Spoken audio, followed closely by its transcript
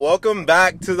Welcome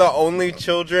back to the Only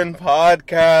Children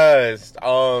podcast.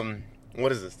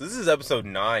 What is this? This is episode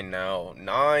 9 now.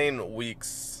 9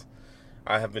 weeks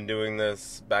I have been doing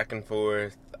this back and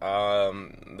forth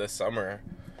this summer.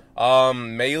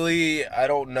 Maylee, I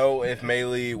don't know if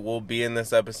Maylee will be in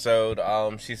this episode.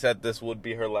 She said this would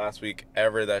be her last week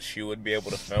ever that she would be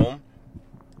able to film.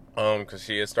 Because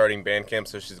she is starting band camp,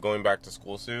 so she's going back to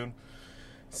school soon.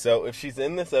 So if she's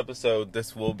in this episode,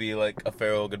 this will be like a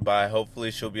farewell goodbye.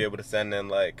 Hopefully she'll be able to send in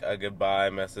like a goodbye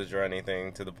message or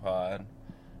anything to the pod.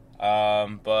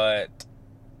 But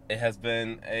it has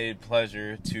been a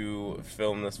pleasure to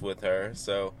film this with her.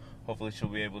 So hopefully she'll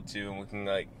be able to, and we can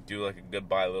like do like a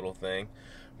goodbye little thing.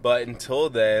 But until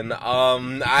then,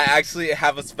 I actually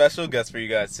have a special guest for you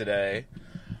guys today.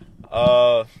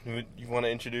 You want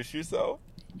to introduce yourself?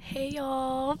 Hey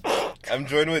y'all. I'm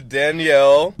joined with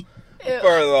Danielle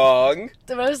Furlong.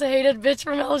 The most hated bitch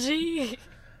from LG.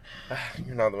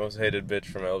 You're not the most hated bitch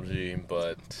from LG,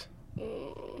 but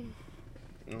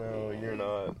no, you're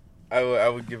not. I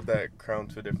would give that crown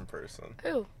to a different person.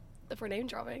 Ooh, if we're name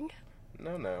dropping.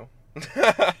 No.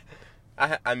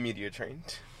 I'm media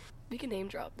trained. We can name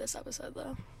drop this episode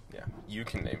though. Yeah, you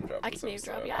can name drop. I can name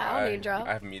drop. Yeah, I'll name drop.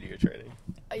 I have media training.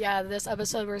 Yeah, this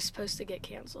episode we're supposed to get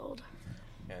canceled.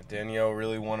 Yeah, Danielle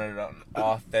really wanted an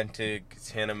authentic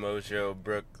Tana Mojo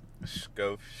Brooke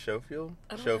Schofield?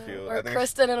 Schofield. Or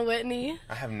Kristen and Whitney.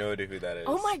 I have no idea who that is.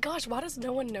 Oh my gosh, why does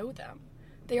no one know them?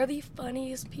 They are the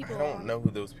funniest people. I don't know who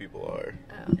those people are.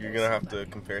 Oh, you're gonna have to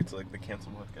compare it to like the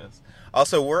cancel podcast.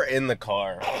 Also, we're in the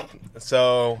car,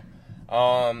 so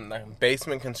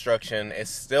basement construction is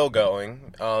still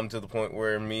going to the point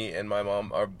where me and my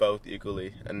mom are both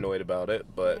equally annoyed about it.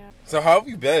 But yeah. So how have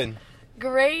you been?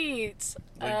 Great.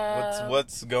 Like,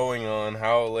 what's going on?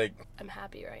 How like? I'm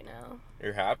happy right now.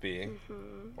 You're happy.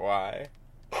 Mm-hmm. Why?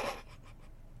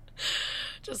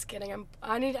 Just kidding. I'm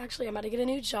about to get a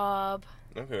new job.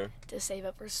 Okay. To save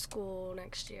up for school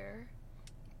next year.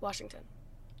 Washington.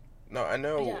 No, I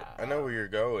know. Yeah. I know where you're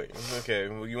going. Okay,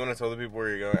 well, you want to tell the people where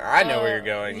you're going? I know where you're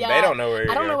going. Yeah, they don't know where you're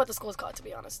going. I don't know what the school's called, to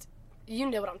be honest. You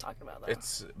know what I'm talking about, though.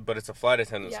 It's a flight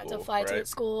attendant school. Yeah, it's a flight attendant right?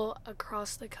 school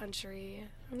across the country.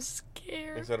 I'm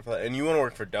scared. And you want to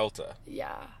work for Delta?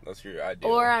 Yeah. That's your ideal.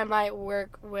 Or I might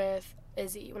work with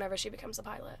Izzy whenever she becomes a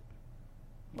pilot.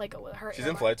 Like with her. She's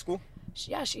in flight school?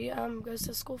 She goes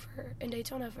to school in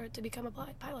Daytona to become a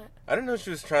pilot. I didn't know she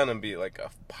was trying to be like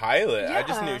a pilot. Yeah. I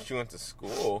just knew she went to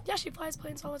school. Yeah, she flies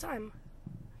planes all the time.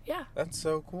 Yeah. That's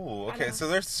so cool. Okay, so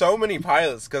there's so many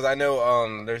pilots because I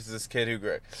know there's this kid who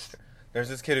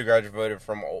graduated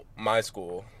from my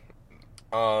school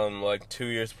like 2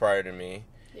 years prior to me.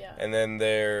 Yeah. And then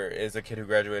there is a kid who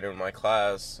graduated in my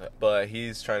class, but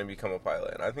he's trying to become a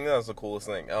pilot. And I think that was the coolest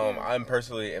thing. I'm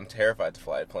personally terrified to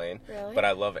fly a plane. Really? But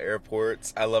I love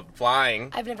airports. I love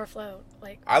flying. I've never flown.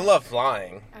 I love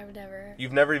flying. I've never.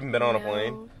 You've never even been on a No.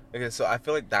 plane? Okay, so I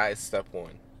feel like that is step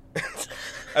one. I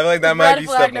feel like that might be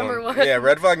step Red flag number one. Yeah,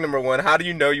 red flag number one. How do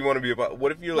you know you want to be a pilot?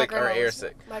 What if you like are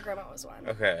airsick? My grandma was one.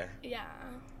 Okay. Yeah.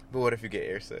 But what if you get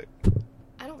airsick?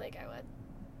 I don't think I would.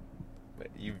 But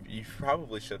you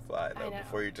probably should fly though I know.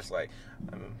 before you're just like,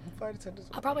 I'm a flight attendant.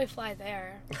 I'll probably fly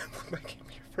there. That can't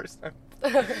be your first time.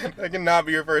 That cannot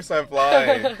be your first time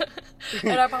flying.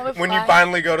 And I'll probably fly. When you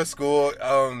finally go to school,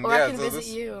 or I can visit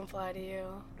you and fly to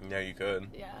you. Yeah, you could.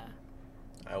 Yeah.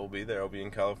 I will be there. I'll be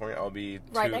in California. I'll be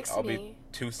next to me. be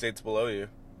 2 states below you.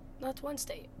 That's one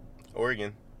state.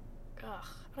 Oregon. Ugh,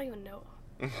 I don't even know.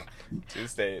 2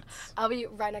 states. I'll be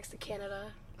right next to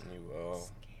Canada. You will. I'm scared.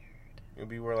 You'll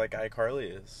be where like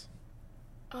iCarly is.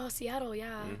 Oh, Seattle,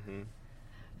 yeah. Mm-hmm.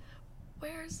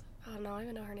 Where's? Oh no, I don't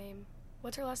even know her name.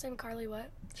 What's her last name? Carly what?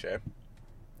 Shay.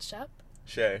 Shep?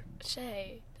 Shay.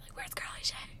 Shay. Like, where's Carly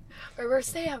Shay? Or where's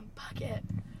Sam? Bucket.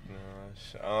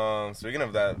 Gosh. Speaking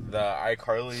of that, the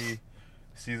iCarly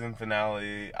season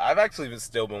finale, I've actually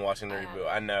still been watching the reboot.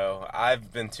 I know.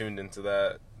 I've been tuned into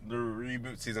that. The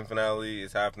reboot season finale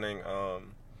is happening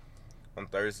on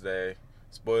Thursday.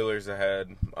 Spoilers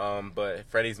ahead. But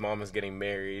Freddie's mom is getting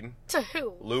married. To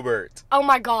who? Lubert. Oh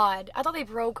my god. I thought they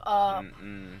broke up.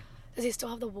 Mm-mm. Does he still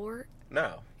have the wart?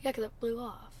 No. Yeah, because it blew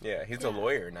off. Yeah, he's a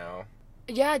lawyer now.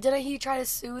 Yeah, didn't he try to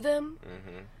sue them?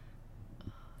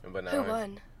 Mm-hmm. But now Who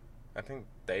won? I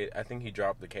think he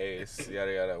dropped the case.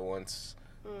 Yada yada. Once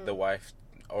the wife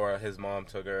or his mom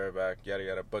took her back. Yada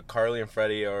yada. But Carly and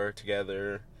Freddie are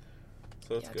together,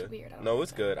 so it's good. It's weird. No,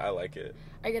 it's good. I like it.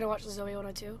 Are you gonna watch the Zoey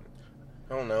 102?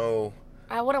 I don't know.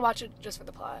 I want to watch it just for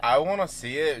the plot. I want to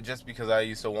see it just because I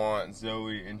used to want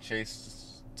Zoey and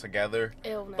Chase together.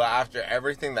 Ew, no. But after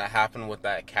everything that happened with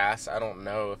that cast, I don't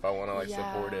know if I want to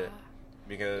support it.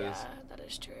 because that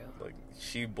is true. like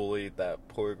she bullied that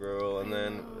poor girl, and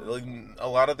then know. like a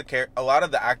lot of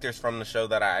the actors from the show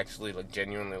that I actually like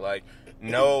genuinely like.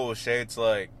 No shades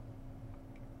like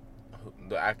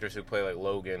the actors who play like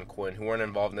Logan, Quinn, who weren't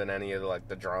involved in any of like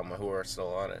the drama, who are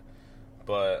still on it,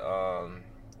 but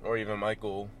or even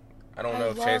Michael. I don't know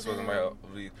if Chase was involved.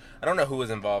 I don't know who was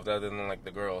involved other than like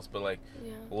the girls, but like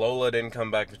Lola didn't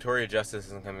come back. Victoria Justice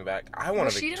isn't coming back. I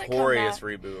want a Victorious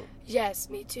reboot. Yes,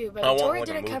 me too. But Victoria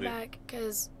didn't come back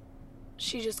because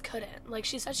she just couldn't. Like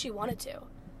she said she wanted to,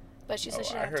 but she said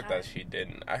she didn't. I heard that she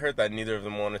didn't. I heard that neither of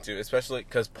them wanted to, especially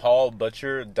because Paul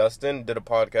Butcher, Dustin did a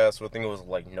podcast with I think it was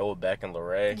like Noah Beck and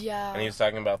Lorraine. Yeah. And he was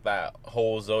talking about that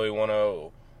whole Zoey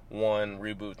 101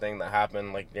 reboot thing that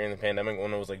happened like during the pandemic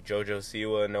when it was like JoJo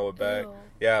Siwa and Noah Beck. Ew.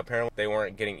 Yeah, apparently they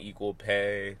weren't getting equal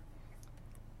pay.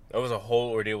 It was a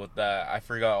whole ordeal with that. I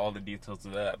forgot all the details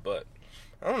of that, but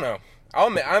I don't know.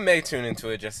 I may tune into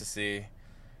it just to see.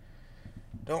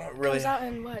 Don't really. It comes out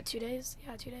in what, 2 days?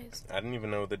 Yeah, 2 days. I didn't even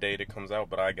know the date it comes out,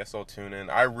 but I guess I'll tune in.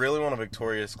 I really want a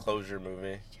Victorious closure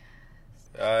movie. Yes.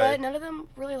 But none of them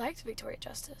really liked Victoria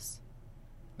Justice.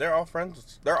 They're all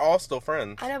friends. They're all still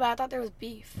friends. I know, but I thought there was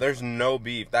beef. There's no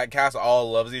beef. That cast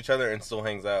all loves each other and still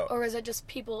hangs out. Or is it just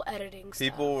people editing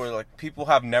stuff? People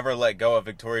have never let go of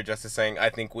Victoria Justice saying,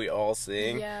 I think we all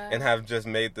sing, and have just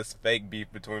made this fake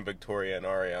beef between Victoria and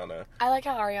Ariana. I like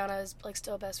how Ariana is like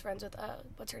still best friends with,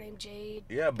 what's her name, Jade?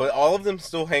 Yeah, but all of them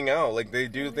still hang out. Like, they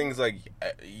do things like,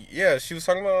 yeah, she was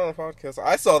talking about it on a podcast.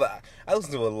 I saw that. I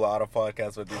listen to a lot of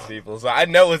podcasts with these people, so I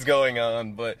know what's going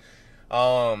on, but,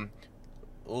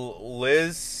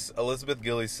 Elizabeth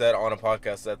Gillies said on a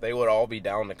podcast that they would all be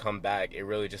down to come back. It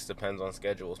really just depends on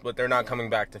schedules. But they're not coming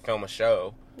back to film a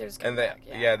show. They're just coming back,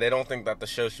 they don't think that the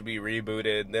show should be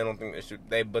rebooted. They don't think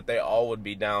but they all would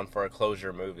be down for a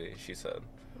closure movie, she said.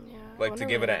 Yeah. Like to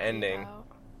give it an ending.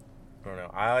 I don't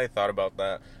know. I thought about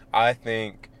that. I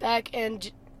think Beck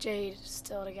and Jade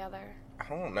still together. I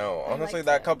don't know. Honestly,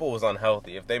 that couple was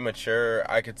unhealthy. If they mature,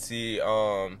 I could see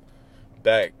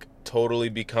Beck totally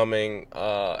becoming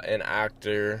an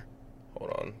actor.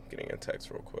 Hold on, getting a text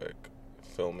real quick.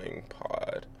 Filming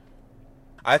pod.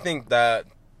 I think that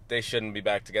they shouldn't be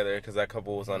back together because that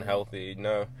couple was unhealthy.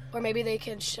 No. Or maybe they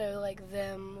can show like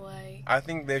them like. I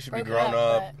think they should be grown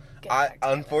up.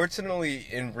 Unfortunately,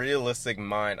 in realistic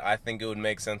mind, I think it would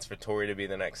make sense for Tori to be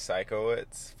the next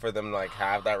Psychowitz, for them to like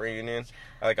have that reunion,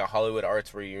 like a Hollywood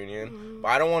Arts reunion. Mm-hmm. But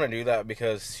I don't want to do that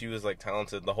because she was like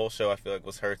talented. The whole show I feel like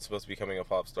was her supposed to be becoming a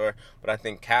pop star. But I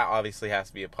think Kat obviously has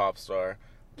to be a pop star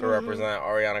to represent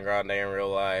Ariana Grande in real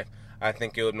life. I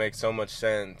think it would make so much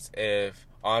sense if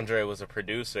Andre was a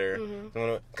producer.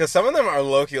 Because some of them are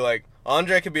low-key like,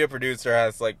 Andre could be a producer,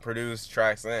 has like produced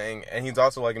tracks, and he's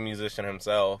also like a musician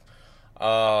himself.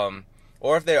 Or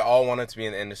if they all wanted to be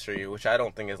in the industry, which I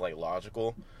don't think is like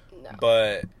logical. No.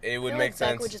 But it would make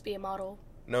sense. Beck would just be a model.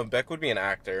 No, Beck would be an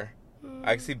actor.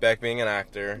 I could see Beck being an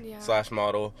actor /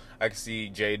 model. I could see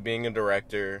Jade being a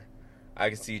director. I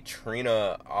could see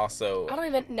Trina also. I don't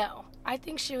even know. I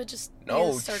think she would just be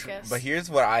a circus. But here's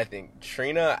what I think.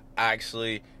 Trina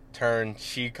actually turned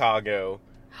Chicago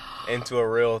into a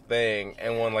real thing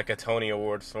and won like a Tony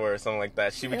Awards for it or something like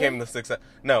that. She became the success.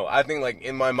 No, I think like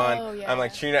in my mind, I'm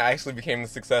like Trina actually became the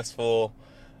successful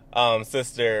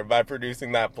sister by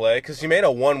producing that play because she made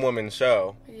a one-woman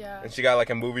show. Yeah. And she got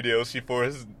like a movie deal. She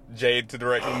forced Jade to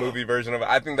direct the movie version of it.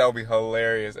 I think that would be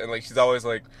hilarious. And like she's always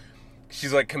like,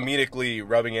 she's like comedically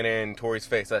rubbing it in Tori's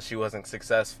face that she wasn't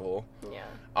successful. Yeah.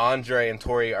 Andre and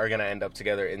Tori are gonna end up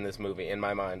together in this movie, in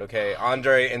my mind. Okay,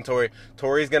 Andre and Tori.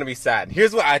 Tori's gonna be sad.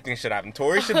 Here's what I think should happen.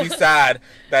 Tori should be sad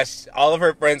that all of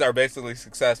her friends are basically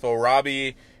successful.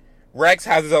 Rex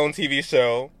has his own TV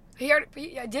show.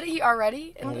 Did he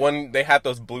already? When they had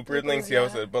those blooper things, he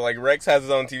hosted. But like Rex has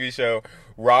his own TV show.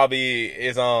 Robbie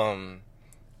is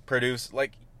produced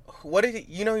like. What did he?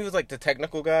 You know, he was like the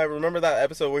technical guy. Remember that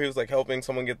episode where he was like helping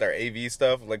someone get their AV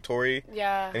stuff, like Tori?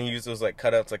 Yeah. And he used those like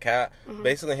cutouts of Kat.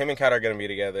 Basically, him and Kat are gonna be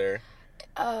together.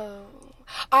 Oh,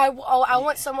 I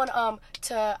want someone what's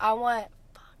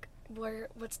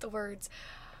the words?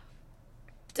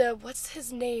 What's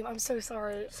his name? I'm so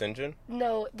sorry. Sinjin?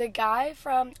 No, the guy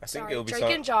from Drake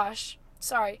and Josh.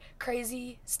 Sorry,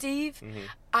 Crazy Steve.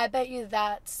 I bet you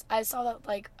I saw that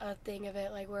like a thing of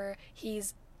it like where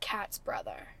he's Kat's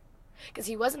brother. Because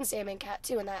he was in Sam and Cat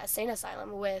too in that insane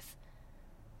asylum with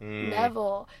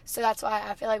Neville. So that's why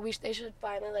I feel like they should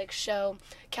finally like show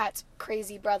Kat's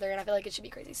crazy brother, and I feel like it should be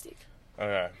Crazy Steve.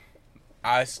 Okay.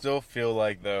 I still feel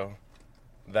like though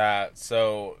that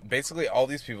so basically all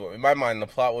these people in my mind the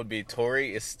plot would be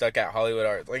Tori is stuck at Hollywood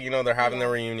Arts. Like, you know, they're having their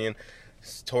reunion.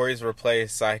 Tori's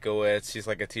replaced Psychowitz. She's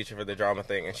like a teacher for the drama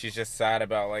thing, and she's just sad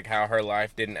about like how her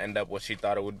life didn't end up what she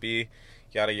thought it would be,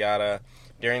 yada yada.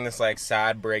 During this like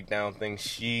sad breakdown thing,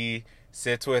 she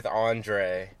sits with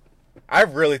Andre. I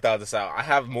really thought this out. I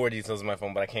have more details in my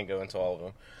phone, but I can't go into all of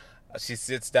them. She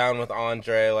sits down with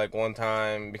Andre like one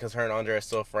time because her and Andre are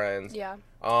still friends. Yeah.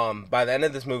 By the end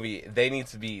of this movie, they need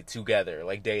to be together,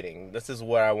 like dating. This is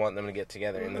where I want them to get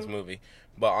together in this movie.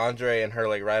 But Andre and her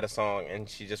like write a song, and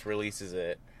she just releases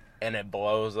it, and it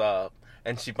blows up,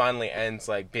 and she finally ends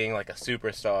like being like a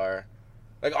superstar.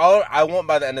 Like all I want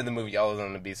by the end of the movie, all of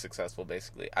them to be successful.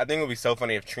 Basically, I think it would be so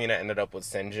funny if Trina ended up with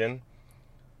Sinjin.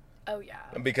 Oh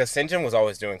yeah. Because Sinjin was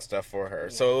always doing stuff for her,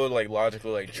 so it would like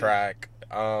logically like track.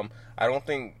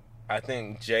 I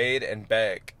think Jade and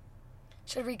Beck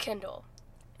should rekindle.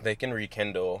 They can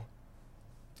rekindle.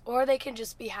 Or they can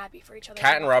just be happy for each other.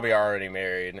 Kat and Robbie are already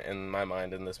married in my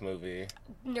mind in this movie.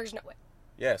 There's no way.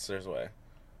 Yes, there's a way.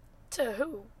 To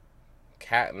who?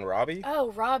 Kat and Robbie?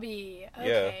 Oh, Robbie.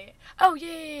 Okay. Yeah. Oh,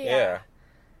 yeah.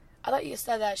 I thought you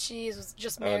said that she was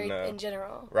just married in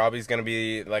general. Robbie's gonna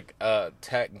be like a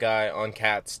tech guy on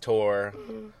Kat's tour.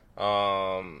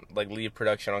 Like lead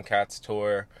production on Kat's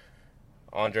tour.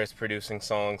 Andre's producing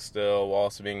songs still, while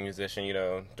also being a musician, you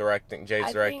know, directing.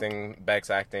 Jade's directing, Beck's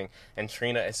acting, and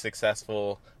Trina is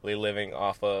successfully living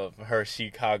off of her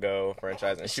Chicago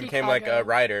franchise, and she became like a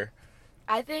writer.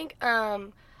 I think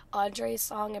Andre's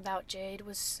song about Jade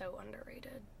was so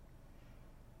underrated.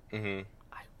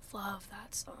 I love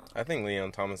that song. I think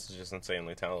Leon Thomas is just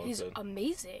insanely talented. He's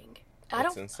amazing.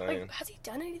 Insane. Like, has he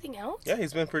done anything else? Yeah,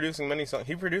 he's been producing many songs.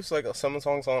 He produced like some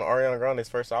songs on Ariana Grande's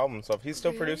first album and stuff. He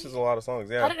still produces a lot of songs.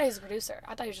 Yeah. I didn't know he was a producer.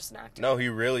 I thought he was just an actor. No, he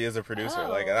really is a producer.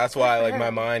 Like that's why like my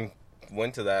mind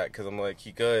went to that, because I'm like,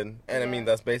 he could. And I mean,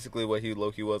 that's basically what he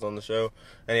low-key was on the show.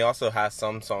 And he also has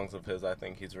some songs of his I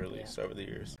think he's released over the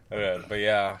years. Okay, but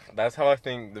yeah, that's how I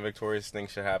think the Victorious thing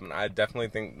should happen. I definitely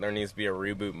think there needs to be a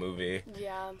reboot movie.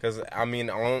 Yeah. Because, I mean,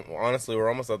 honestly, we're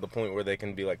almost at the point where they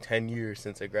can be like 10 years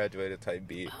since they graduated type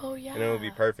beat. Oh, yeah. And it would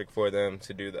be perfect for them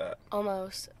to do that.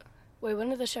 Almost. Wait, when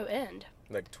did the show end?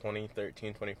 Like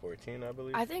 2013, 2014, I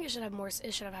believe. I think it should have more.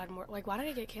 It should have had more. Like, why did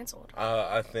it get canceled?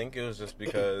 I think it was just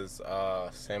because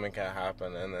Sam and Cat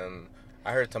happened, and then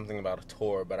I heard something about a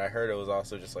tour, but I heard it was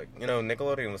also just like, you know,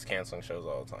 Nickelodeon was canceling shows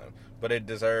all the time, but it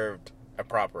deserved a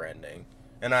proper ending.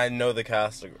 And I know the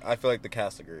cast. I feel like the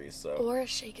cast agrees. So. Or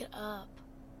Shake It Up.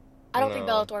 I don't think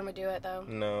Bella Thorne would do it though.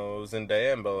 No,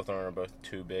 Zendaya and Bella Thorne are both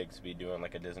too big to be doing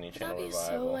like a Disney Channel revival.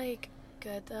 That'd be so like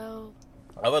good though.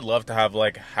 I would love to have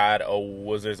like had a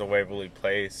Wizards of Waverly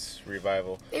Place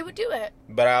revival. They would do it.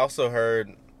 But I also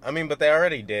heard, I mean, but they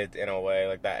already did in a way,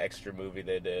 like that extra movie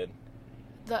they did.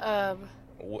 The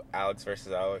Alex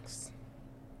versus Alex.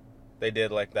 They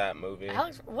did like that movie.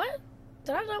 Alex, what?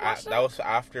 Did I not watch that? That was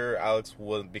after Alex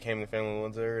became the family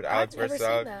wizard. Alex versus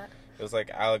Alex. That. It was like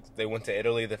Alex. They went to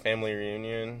Italy, the family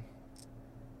reunion.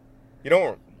 You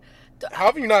don't. How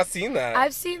have you not seen that?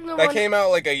 I've seen the one that came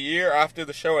out like a year after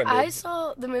the show ended. I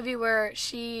saw the movie where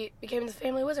she became the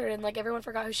family wizard and like everyone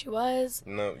forgot who she was.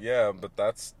 No, yeah, but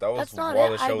that was not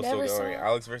while it. the show was I still going. saw...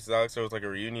 Alex versus Alex, it was like a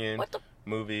reunion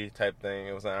movie type thing.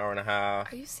 It was an hour and a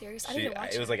half. Are you serious? I didn't watch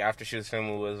it. It was like after she was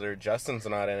family wizard. Justin's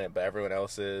not in it, but everyone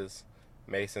else is.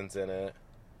 Mason's in it.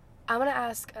 I'm gonna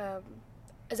ask.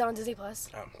 Is that on Disney Plus?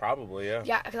 Probably, yeah.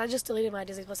 Yeah, because I just deleted my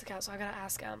Disney Plus account, so I gotta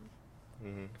ask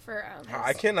for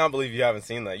I cannot believe you haven't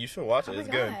seen that. You should watch it. It's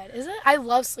good. Is it? I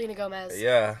love Selena Gomez.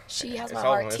 Yeah. She has my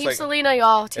heart. Team Selena,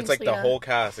 y'all. Team Selena. It's like the whole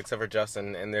cast except for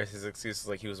Justin, and there's his excuses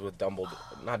like he was with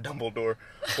Dumbledore. Not Dumbledore.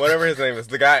 Whatever his name is.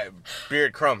 The guy,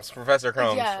 Beard Crumps. Professor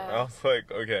Crumps. Yeah. I was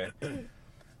like, okay.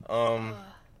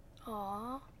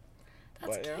 Aw.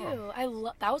 That's cute.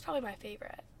 Yeah. That was probably my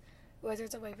favorite.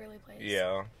 Wizards of Waverly Place.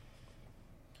 Yeah.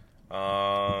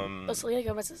 But Selena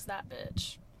Gomez is that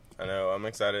bitch. I know. I'm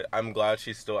excited. I'm glad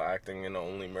she's still acting in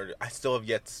Only Murders. I still have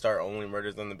yet to start Only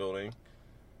Murders in the Building.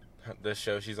 This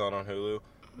show she's on Hulu.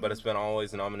 But it's been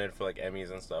always nominated for like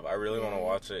Emmys and stuff. I really want to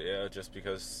watch it, yeah, just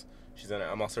because she's in it.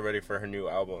 I'm also ready for her new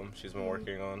album she's been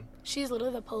working on. She's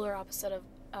literally the polar opposite of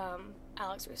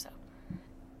Alex Russo.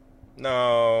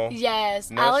 No. Yes,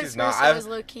 no, Alex she's not. Russo is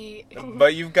low key.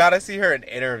 But you've got to see her in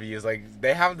interviews. Like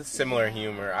they have the similar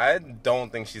humor. I don't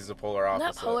think she's the polar opposite.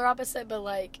 Not polar opposite, but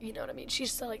like you know what I mean.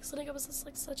 She's still like Selena Gomez is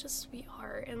like such a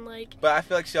sweetheart and like. But I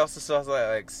feel like she also still has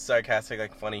like sarcastic,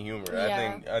 like funny humor.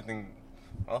 Yeah. I think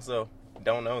also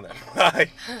don't know them.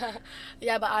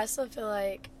 Yeah, but I also feel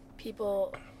like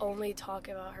people only talk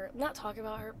about her. Not talk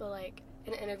about her, but like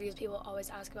in interviews, people always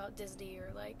ask about Disney or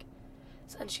like,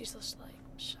 and she's just like,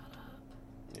 shut up.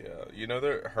 Yeah, you know,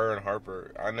 her and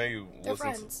Harper. I know you They're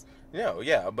listen. friends.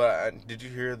 Yeah, but did you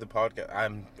hear the podcast?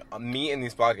 I'm me in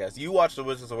these podcasts. You watch the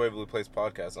Wizards of Waverly Place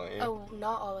podcast, don't you? Oh,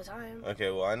 not all the time. Okay,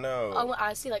 well I know. Oh,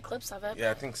 I see like clips of it.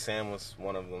 Yeah, I think Sam was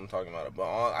one of them talking about it. But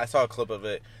I saw a clip of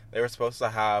it. They were supposed to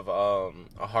have a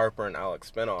Harper and Alex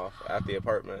spinoff at the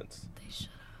apartments. They should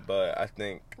have. But I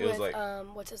think it was like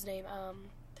what's his name?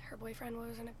 Her boyfriend. What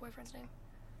was her boyfriend's name?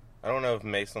 I don't know if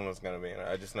Mason was gonna be in it.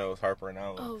 I just know it was Harper and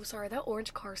Alex. Oh, sorry, that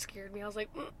orange car scared me. I was like,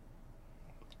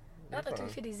 not the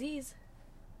 350Zs.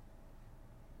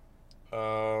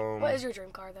 What is your dream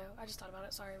car though? I just thought about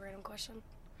it. Sorry, random question.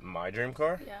 My dream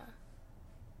car?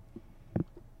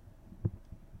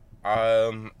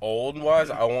 Yeah. Old wise,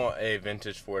 I want a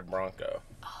vintage Ford Bronco.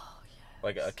 Oh yeah.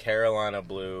 Like a Carolina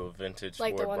blue vintage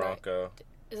like Ford Bronco.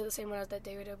 Is it the same one that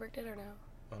David Dobrik did or no?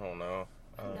 I don't know.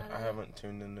 I haven't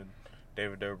tuned into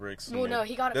David Dobrik's. Well, no,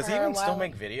 he got it. Does for he her even a while. still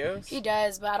make videos? He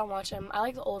does, but I don't watch him. I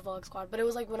like the old Vlog Squad, but it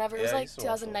was like whenever it was like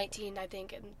 2019, I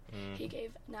think, and he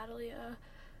gave Natalie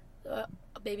a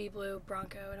baby blue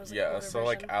Bronco, and it was like so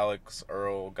like Alex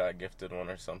Earl got gifted one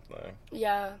or something.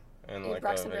 Yeah. And like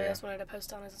Braxton Berrios wanted to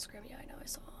post on his Instagram. Yeah, I know, I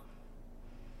saw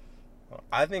him.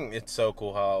 I think it's so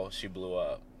cool how she blew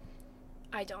up.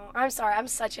 I don't. I'm sorry. I'm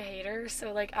such a hater.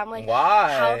 So like, I'm like,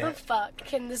 why? How the fuck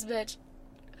can this bitch?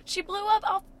 She blew up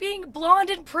off being blonde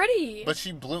and pretty. But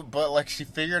she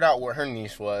figured out what her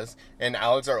niche was. And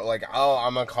Alex are like, oh,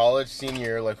 I'm a college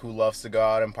senior, like, who loves to go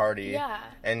out and party. Yeah.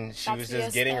 And she was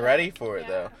just getting ready for it,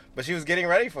 though. But she was getting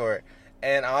ready for it.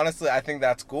 And honestly, I think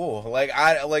that's cool. Like,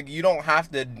 you don't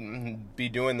have to be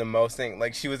doing the most thing.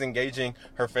 Like, she was engaging.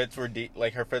 Her fits were deep.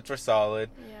 Like, her fits were solid.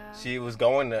 Yeah. She was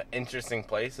going to interesting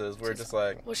places. We're just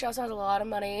like... Well, she also has a lot of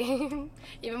money.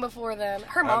 Even before then.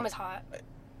 Her mom is hot.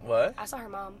 What? I saw her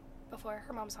mom before.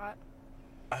 Her mom's hot.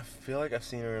 I feel like I've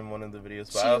seen her in one of the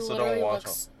videos, but she I also don't watch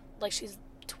looks like she's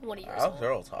 20 years Alex old.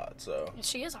 Earl's hot, so...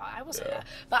 She is hot. I will say that.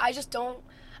 But I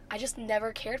just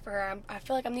never cared for her. I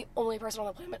feel like I'm the only person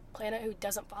on the planet who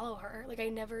doesn't follow her. Like, I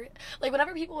never... Like,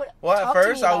 whenever people would Well, talk at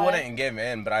first to me I wouldn't give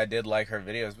in, but I did like her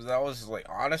videos. But that was just, like,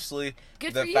 honestly...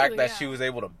 The fact that she was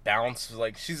able to bounce...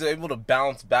 Like, she's able to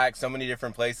bounce back so many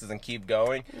different places and keep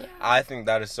going. Yeah. I think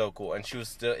that is so cool. And she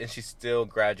still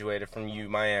graduated from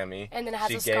Miami. And then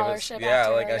has a scholarship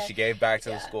after her, and she gave back to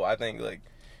the school. I think, like...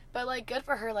 But, like, good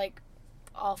for her, like...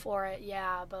 all for it,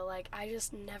 yeah, but like I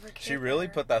just never cared. She really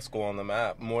put that school on the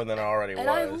map more than it already was. And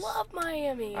I love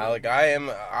Miami. Go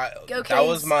Kings. That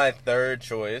was my third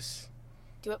choice.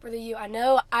 Do it for the U. I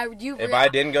know if I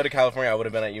didn't go to California, I would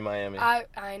have been at Miami.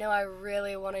 I know. I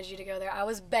really wanted you to go there. I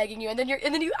was begging you, and then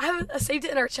I saved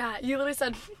it in our chat. You literally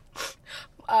said,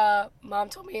 "Mom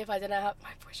told me if I didn't have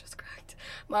my voice just cracked.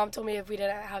 Mom told me if we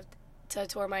didn't have to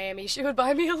tour Miami, she would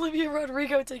buy me Olivia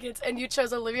Rodrigo tickets," and you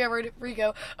chose Olivia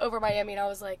Rodrigo over Miami, and I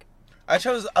was like, I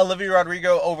chose Olivia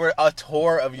Rodrigo over a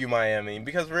tour of Miami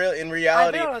because in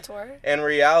reality, I've been on a tour. In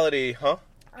reality, huh?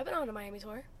 I've been on a Miami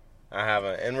tour. I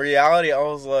haven't. In reality, I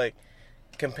was like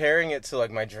comparing it to like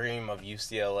my dream of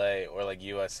UCLA or like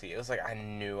USC. It was like I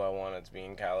knew I wanted to be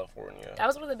in California. That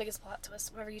was one of the biggest plot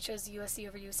twists whenever you chose USC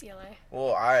over UCLA.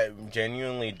 Well, I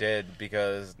genuinely did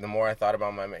because the more I thought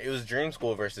about it was dream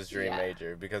school versus dream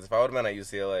major. Because if I would have been at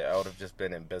UCLA, I would have just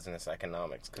been in business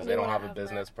economics because they don't have a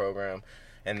business program,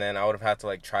 and then I would have had to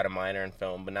like try to minor in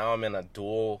film. But now I'm in a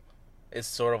dual. It's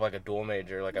sort of like a dual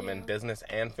major. Like, I'm in business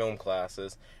and film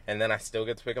classes, and then I still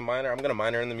get to pick a minor. I'm going to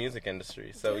minor in the music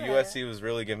industry. So USC was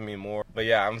really giving me more. But,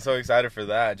 yeah, I'm so excited for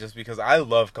that just because I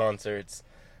love concerts.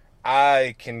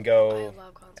 I can go, I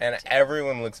love concerts, and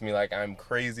everyone looks at me like I'm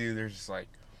crazy. They're just like,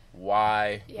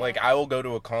 why? Yeah. Like, I will go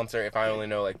to a concert if I only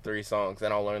know, like, 3 songs,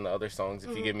 then I'll learn the other songs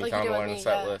if you give me time to learn the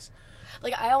set list.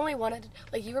 Like, I only wanted,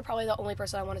 like, you were probably the only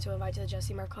person I wanted to invite to the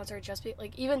Jessie Murph concert, just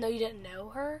like, even though you didn't know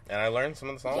her. And I learned some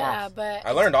of the songs. Yeah, but...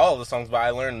 I learned all of the songs, but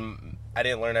I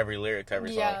didn't learn every lyric to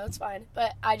every song. Yeah, that's fine.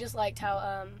 But I just liked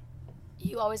how,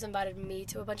 you always invited me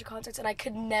to a bunch of concerts, and I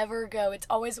could never go. It's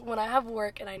always when I have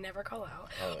work and I never call out.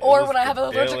 Or when I have an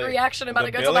allergic reaction and about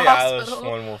to go to the hospital. The Billie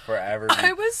Eilish one will forever be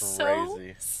I was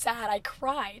crazy. So sad. I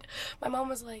cried. My mom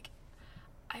was like,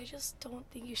 I just don't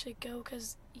think you should go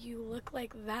because you look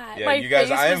like that. Yeah, you guys,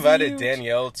 I invited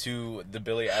Danielle to the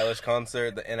Billie Eilish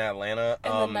concert in Atlanta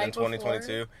in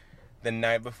 2022. The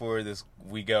night before this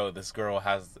girl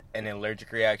has an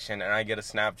allergic reaction, and I get a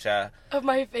Snapchat of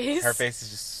my face. Her face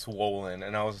is just swollen,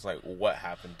 and I was just like, "What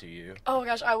happened to you?" Oh my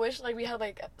gosh, I wish like we had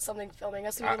like something filming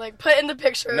us so we could like put in the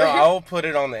picture. No, I'll put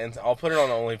it on the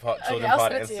Only Children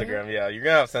Pod Instagram. Yeah, you're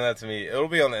gonna have to send that to me. It'll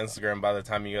be on the Instagram by the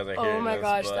time you guys are hearing this. Oh my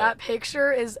gosh, that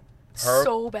picture is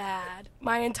so bad.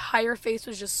 My entire face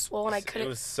was just swollen. I couldn't. It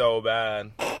was so bad.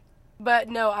 But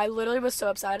no, I literally was so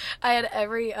upset. I had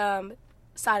every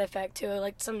side effect to it,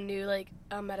 like some new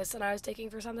medicine I was taking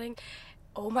for something.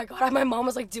 Oh my god, my mom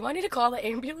was like, do I need to call the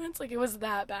ambulance? Like, it was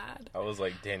that bad. I was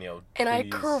like, Danielle, and I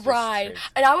cried.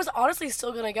 And I was honestly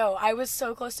still gonna go. I was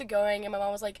so close to going, and my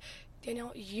mom was like,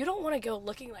 Danielle, you don't want to go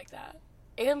looking like that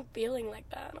and feeling like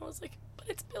that. And I was like, but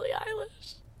it's Billie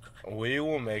Eilish. We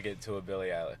will make it to a Billie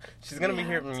Eilish. She's going to be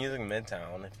here at Music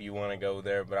Midtown if you want to go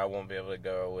there, but I won't be able to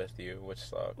go with you, which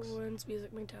sucks. When's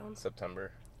Music Midtown?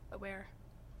 September. Where?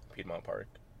 Piedmont Park.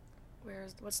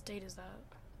 What state is that?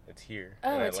 It's here.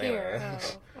 Oh, it's here.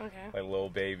 Oh, okay. Like Lil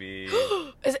Baby.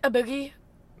 Is it a Boogie?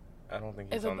 I don't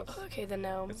think he's on this. Okay, then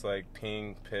no. It's like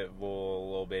Pink,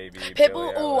 Pitbull, Lil Baby.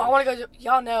 Pitbull? Ooh, I want to go to...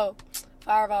 Y'all know.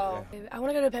 Fireball. Yeah. I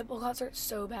want to go to a Pitbull concert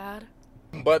so bad.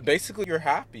 But basically, you're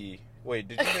happy. Wait,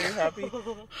 did you say you're happy?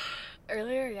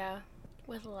 Earlier, yeah.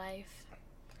 With life.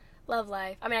 Love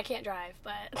life. I mean, I can't drive,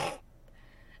 but I'm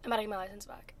about to get my license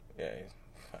back. Yeah.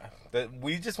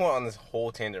 We just went on this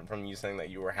whole tangent from you saying that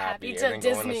you were happy and then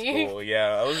Disney. going to school.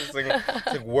 Yeah, I was just thinking,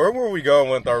 like, where were we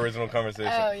going with our original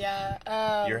conversation? Oh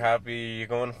yeah. You're happy. You're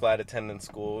going to flight attendant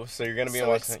school, so you're gonna be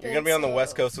you're gonna be on the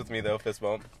West Coast with me though. Fist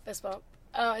bump. Fist bump.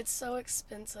 Oh, it's so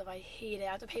expensive. I hate it.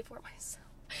 I have to pay for it myself.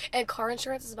 And car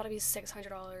insurance is about to be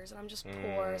 $600, and I'm just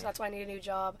poor, so that's why I need a new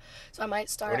job. So I might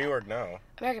start. Where do you work now?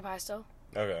 American Pie still.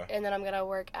 Okay. And then I'm gonna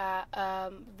work at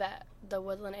the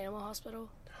Woodland Animal Hospital.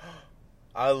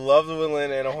 I love the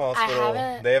Woodland Animal Hospital. I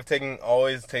haven't. They have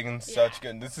always taken such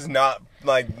good. This is not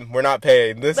like we're not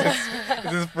paid. This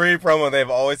is free promo. They've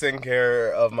always taken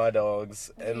care of my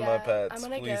dogs and my pets.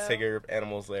 Please take care of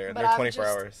animals there. They're 24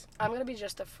 hours. I'm gonna be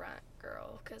just the front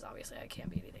girl because obviously I can't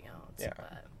be anything else. Yeah,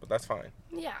 but that's fine.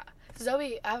 Yeah,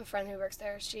 Zoey, I have a friend who works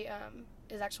there. She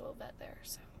is actual vet there,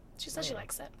 so she says she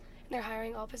likes it. And they're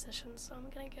hiring all positions, so I'm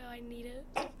gonna go. I need it.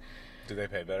 Do they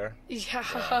pay better? Yeah,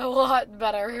 a lot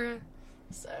better.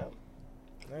 So,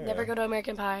 never go to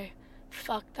American Pie.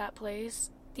 Fuck that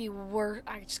place. The worst.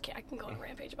 I just can't. I can go on a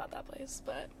rampage about that place,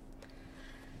 but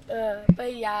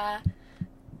yeah.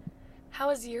 How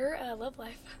was your love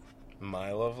life?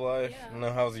 My love life? Yeah.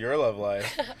 No, how's your love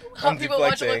life? How people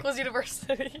watch Locals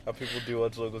University. How people do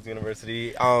watch Locals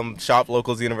University.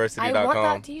 Shoplocalsuniversity.com. I want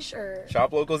that t-shirt.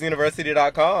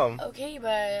 Shoplocalsuniversity.com. Okay,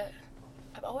 but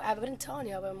I've been telling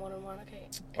you I've been one-on-one. Okay.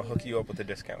 I'll hook you up with a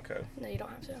discount code. No, you don't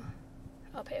have to.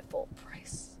 I'll pay a full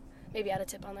price. Maybe add a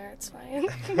tip on there. It's fine.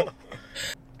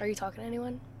 Are you talking to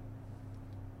anyone?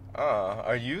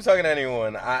 Are you talking to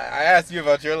anyone? I asked you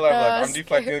about your love life. I'm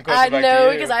deflecting the question back to you. I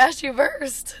know, because I asked you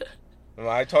first. Am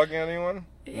I talking to anyone?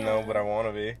 Yeah. No, but I want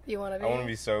to be. You want to be? I want to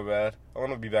be so bad. I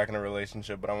want to be back in a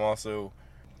relationship, but I'm also...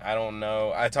 I don't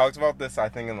know. I talked about this, I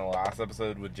think, in the last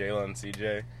episode with Jayla and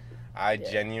CJ. I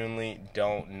genuinely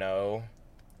don't know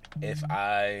if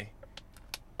I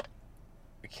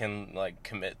can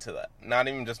commit to that. Not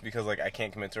even just because I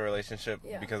can't commit to a relationship,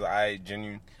 because I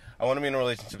want to be in a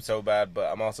relationship so bad,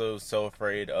 but I'm also so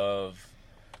afraid of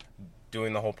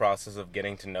doing the whole process of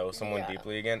getting to know someone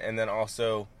deeply again, and then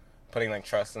also putting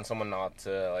trust in someone not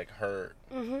to hurt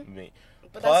me.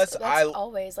 But Plus, that's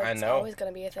always I know, it's always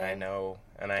gonna be a thing. I know,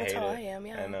 and I hate it. That's how I am.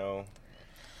 Yeah. I know.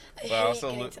 I hate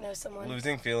also getting to know someone.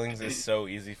 Losing feelings is so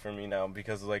easy for me now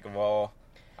because of all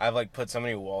I've put so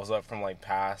many walls up from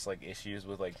past issues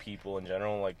with people in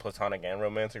general, platonic and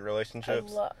romantic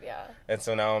relationships. And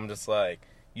so now I'm just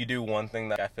you do one thing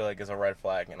that I feel is a red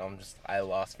flag, and I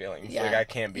lost feelings. Yeah. I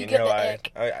can't be in your life.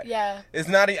 It's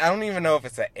not. I don't even know if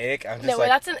it's an ick. I'm just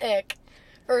that's an ick.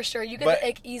 For sure, you get the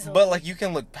ick easily. But you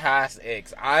can look past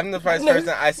icks. I'm the first person.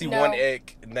 I see one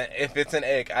ick. If it's an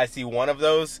ick, I see one of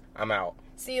those. I'm out.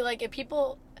 See, if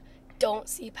people don't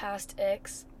see past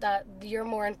icks, that you're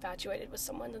more infatuated with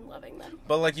someone than loving them.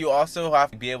 But you also have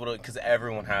to be able to, because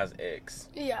everyone has icks.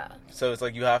 Yeah. So it's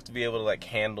you have to be able to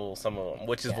handle some of them,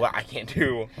 which is what I can't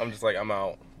do. I'm just I'm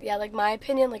out. Yeah, my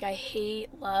opinion, I hate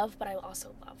love, but I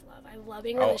also love love. I love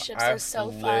being in relationships. They're so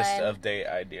fun. I have a list of date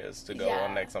ideas to go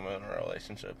on next time I'm in a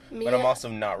relationship. But I'm also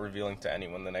not revealing to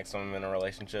anyone the next time I'm in a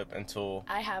relationship until...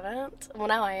 I haven't. Well,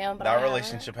 now I am, but that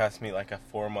relationship has to be a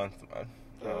 4-month...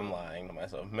 I'm lying to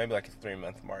myself. Maybe a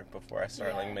 3-month mark before I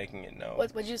start making it known.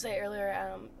 What would you say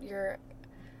earlier?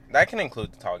 That can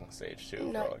include the talking stage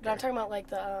too. No, but I'm talking about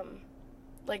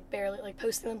the barely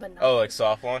posting them, but not. Oh,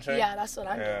 soft launching. Yeah, that's what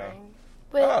I'm doing.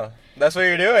 But, that's what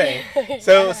you're doing.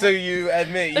 So you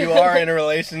admit you are in a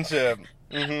relationship.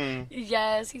 Mm-hmm.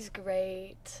 Yes, he's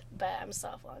great, but I'm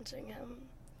soft launching him.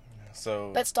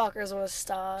 So. But stalkers want to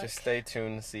stalk. Just stay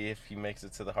tuned to see if he makes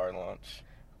it to the hard launch.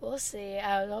 We'll see.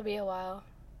 It'll be a while.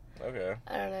 Okay.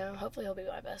 I don't know. Hopefully he'll be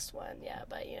my best one. Yeah,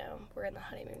 but we're in the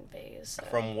honeymoon phase. So.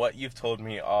 From what you've told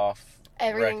me off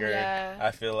Everything, record, yeah.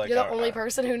 I feel like you're the only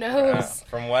person who knows.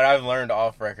 From what I've learned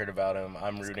off record about him,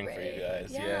 I'm He's rooting great. for you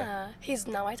guys. Yeah. He's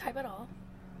not my type at all.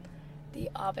 The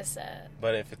opposite.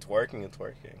 But if it's working, it's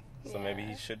working. So maybe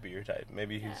he should be your type.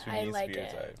 Maybe he's who needs to be your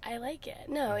type. I like it.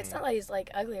 No, it's not like he's like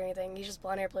ugly or anything. He's just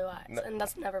blonde hair, blue eyes, and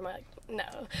that's never my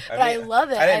But I love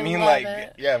it. I didn't mean like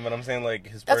it. yeah, but I'm saying like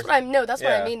his. That's what I know. That's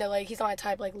what I mean though. Like he's not my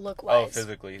type, like look wise. Oh,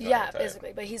 physically. He's not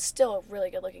physically, but he's still a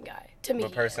really good looking guy to me.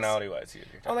 But personality wise, he's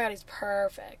your type. Oh my god, he's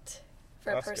perfect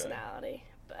for personality.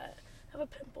 But I have a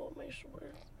pimple on my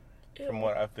shoulder. From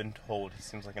what I've been told, he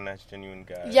seems like a nice, genuine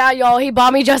guy. Yeah, y'all. He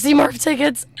bought me Jesse Murph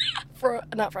tickets for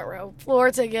not front row,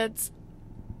 floor tickets.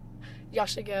 Y'all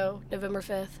should go November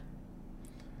 5th.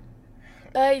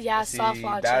 Yeah, See, soft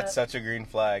launch. That's such a green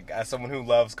flag. As someone who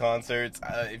loves concerts,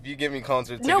 if you give me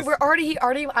concert tickets... No, we're already.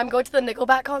 I'm going to the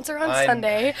Nickelback concert on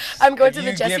Sunday. I'm going to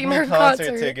the Jesse Murph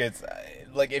concert. Tickets,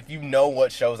 like if you know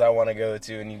what shows I want to go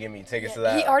to and you give me tickets to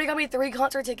that. He already got me 3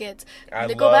 concert tickets. I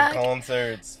Nickelback, love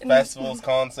concerts, festivals,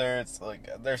 concerts.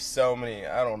 Like there's so many.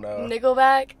 I don't know.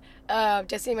 Nickelback,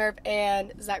 Jesse Murph,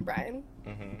 and Zach Bryan.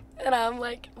 Mm-hmm. And I'm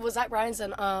like, well, Zach Bryan's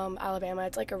in Alabama.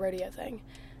 It's like a rodeo thing.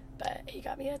 But he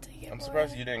got me a ticket. I'm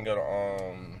surprised you didn't go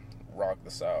to Rock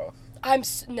the South. I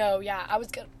was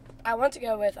good. I wanted to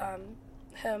go with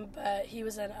him, but he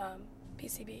was in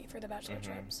PCB for the bachelor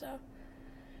trip. So,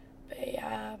 but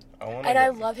yeah, I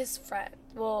love his friend.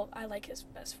 Well, I like his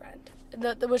best friend,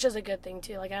 which is a good thing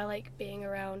too. Like I like being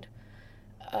around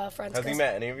friends. Has he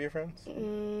met any of your friends?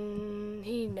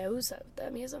 He knows of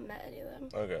them. He hasn't met any of them.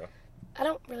 Okay. I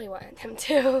don't really want him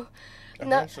to.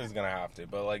 Eventually he's gonna have to,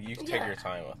 but like you can take your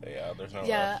time with it. Yeah, there's no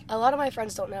rush. A lot of my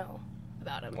friends don't know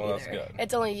about him either. That's good.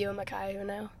 It's only you and Makai who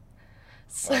know.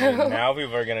 So now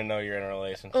people are gonna know you're in a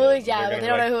relationship. Well, yeah, but they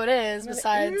don't know who it is.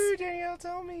 Besides, ooh, Danielle,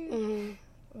 tell me.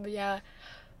 Mm-hmm. But yeah,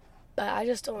 but I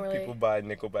just don't really. People buy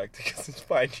Nickelback tickets and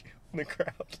find you in the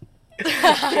crowd.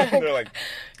 They're like,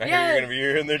 I hear you're gonna be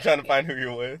here, and they're trying to find who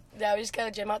you're with. Yeah, we just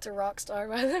gotta jam out to Rockstar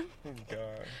by them. Oh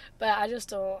God. But I don't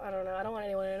know. I don't want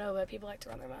anyone to know, but people like to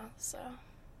run their mouth, so.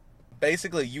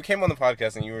 Basically, you came on the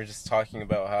podcast and you were just talking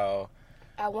about how.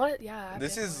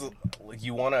 This is, like,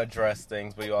 you want to address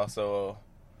things, but you also.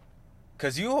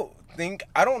 Because you think.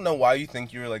 I don't know why you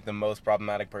think you're, like, the most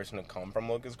problematic person to come from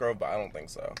Locust Grove, but I don't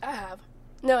think so. I have.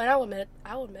 No, and I'll admit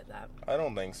that. I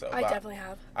don't think so. I definitely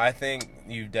have. I think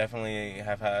you definitely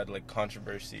have had, like,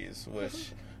 controversies,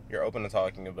 which you're open to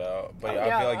talking about. But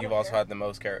I feel like you've also had the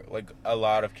most, a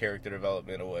lot of character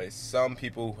development away. Some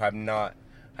people who have not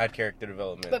had character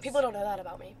development. But people don't know that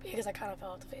about me, because I kind of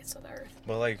fell off the face of the earth.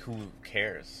 But, like, who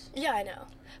cares? Yeah, I know.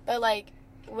 But, like,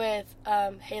 with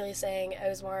Haley saying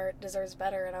Osmar deserves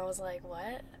better, and I was like,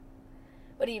 what?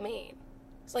 What do you mean?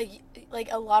 It's like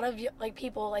a lot of like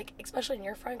people, like especially in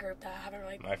your friend group that haven't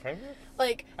like my friend group,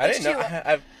 like I didn't know.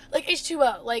 Like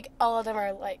H2O, like all of them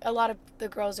are like a lot of the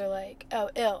girls are like, oh,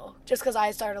 ill, just because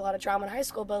I started a lot of drama in high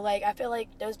school. But like I feel like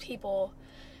those people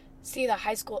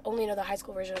only know the high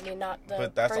school version of me, not the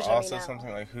but that's version also of me now.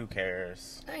 Something like who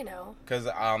cares? I know. Because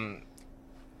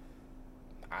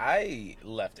I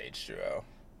left H2O.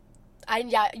 I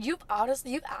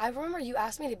remember you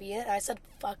asked me to be in it, and I said,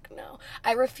 fuck no.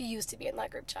 I refuse to be in that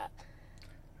group chat.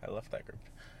 I left that group.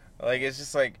 Like, it's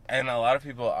just like, and a lot of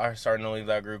people are starting to leave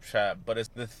that group chat, but it's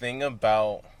the thing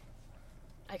about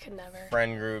I could never.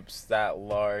 Friend groups that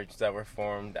large that were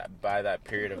formed by that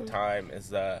period of time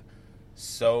is that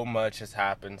so much has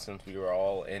happened since we were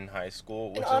all in high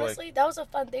school. And honestly, that was a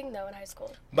fun thing, though, in high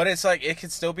school. But it's like, it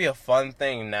could still be a fun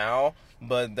thing now,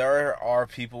 but there are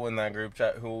people in that group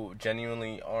chat who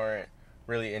genuinely aren't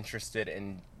really interested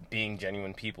in being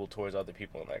genuine people towards other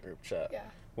people in that group chat. Yeah.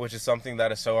 Which is something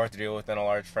that is so hard to deal with in a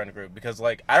large friend group. Because,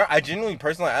 like, I genuinely,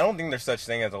 personally, I don't think there's such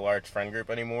thing as a large friend group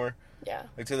anymore. Yeah.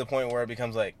 Like, to the point where it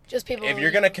becomes, like, just people. If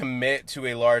you're going to commit to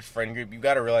a large friend group, you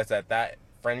got to realize that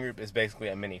friend group is basically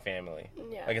a mini family.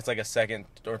 Yeah. Like, it's like a second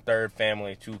or third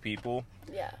family to people.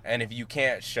 Yeah. And if you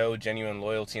can't show genuine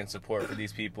loyalty and support for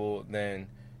these people, then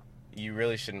you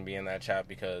really shouldn't be in that chat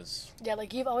because... Yeah,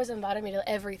 like, you've always invited me to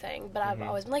everything, but I've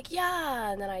always been like,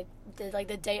 yeah, and then I did, like,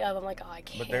 the day of, I'm like, oh, I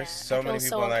can't. But there's so many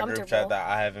people in that group chat that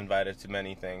I have invited to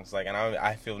many things, like, and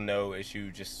I feel no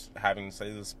issue just having to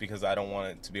say this because I don't want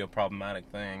it to be a problematic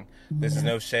thing. This is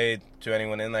no shade to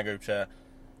anyone in that group chat,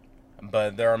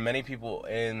 but there are many people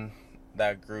in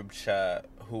that group chat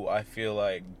who I feel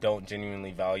like don't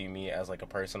genuinely value me as, like, a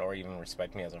person or even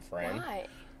respect me as a friend. Why?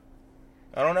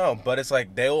 I don't know, but it's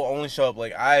like, they will only show up,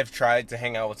 like, I've tried to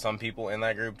hang out with some people in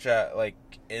that group chat, like,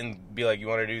 and be like, you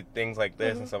want to do things like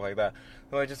this and stuff like that.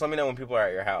 They're like, just let me know when people are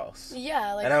at your house.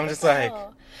 Yeah, like, and I'm just like,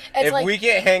 if we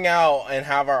can't hang out and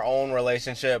have our own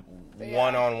relationship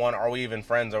one-on-one, are we even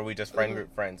friends, or are we just friend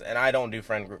group friends? And I don't do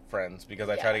friend group friends, because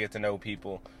I try to get to know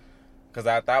people. Because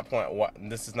at that point,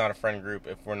 this is not a friend group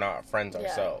if we're not friends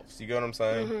ourselves. You get what I'm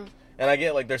saying? And I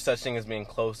get, like, there's such thing as being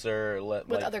closer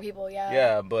with other people,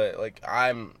 Yeah, but, like,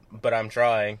 I'm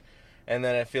trying. And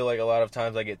then I feel like a lot of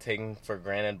times I get taken for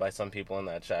granted by some people in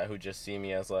that chat who just see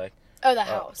me as, like... Oh, the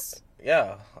house.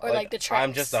 Yeah. Or, like the tricks.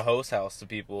 I'm just a host house to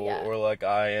people. Yeah. Or, like,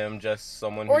 I am just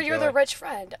someone who... Or you're the rich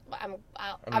friend. I'm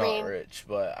not rich,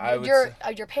 but I would...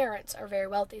 Your parents are very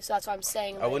wealthy, so that's what I'm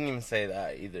saying. I wouldn't even say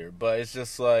that either. But it's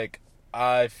just, like,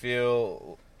 I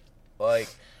feel like...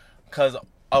 Because...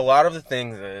 A lot of the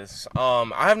things is,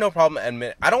 I have no problem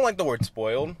admitting, I don't like the word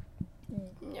spoiled.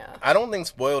 Yeah. I don't think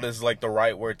spoiled is, like, the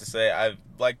right word to say. I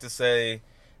like to say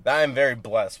that I'm very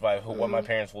blessed by what my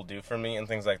parents will do for me and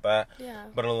things like that. Yeah.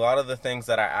 But a lot of the things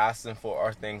that I ask them for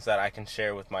are things that I can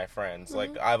share with my friends.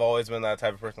 Like, I've always been that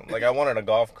type of person. Like, I wanted a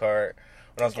golf cart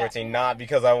when I was 14, not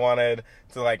because I wanted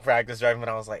to, like, practice driving, but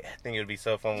I was like, I think it would be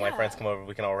so fun when my friends come over,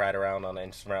 we can all ride around on it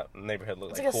and just around the neighborhood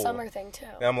look like cool. It's like a summer thing, too.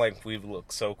 And I'm like, we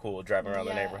look so cool driving around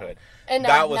the neighborhood. And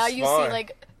now you see,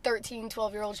 like, 13,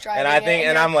 12-year-olds driving. And I think,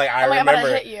 and I'm like, I remember. I'm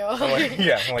gonna hit you. I'm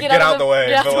like, get out the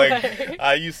way. But, like,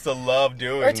 I used to love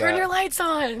doing that. Or turn your lights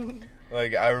on.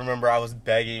 Like, I remember I was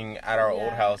begging at our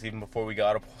old house, even before we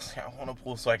got a pool, saying, I want a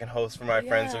pool so I can host for my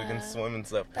friends so we can swim and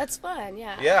stuff. That's fun,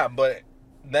 Yeah, but...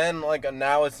 Then, like,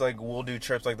 now it's, like, we'll do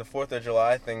trips, like, the 4th of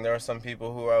July thing, there are some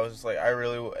people who I was just, like, I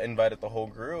really invited the whole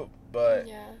group, but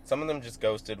some of them just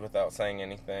ghosted without saying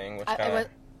anything, which kind of...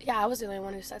 I was the only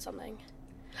one who said something.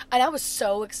 And I was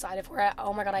so excited for it.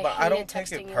 Oh, my God, I don't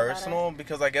take it personal,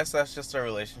 because I guess that's just a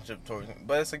relationship towards me.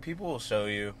 But it's, like, people will show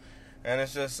you, and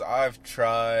it's just, I've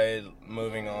tried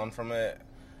moving on from it.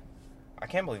 I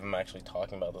can't believe I'm actually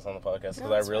talking about this on the podcast,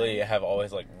 because I really have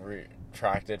always, like,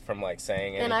 retracted from, like,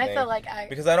 saying anything. And I felt like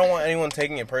because I don't want anyone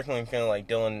taking it personally and feeling like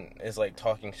Dylan is, like,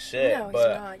 talking shit. No,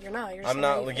 but you're not. You're I'm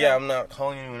not, like, I'm not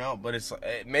calling anyone out, but it's,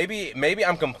 maybe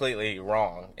I'm completely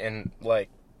wrong in, like,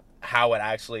 how it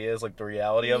actually is, like, the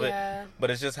reality of it.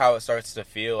 But it's just how it starts to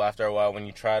feel after a while when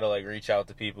you try to, like, reach out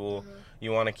to people.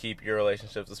 You want to keep your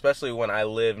relationships, especially when I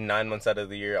live 9 months out of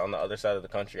the year on the other side of the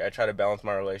country. I try to balance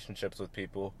my relationships with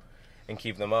people and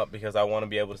keep them up, because I want to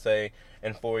be able to say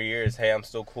in 4 years, hey, I'm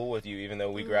still cool with you even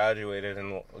though we graduated,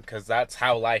 and because that's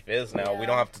how life is now. We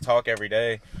don't have to talk every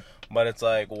day, but it's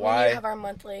like, why we have our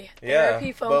monthly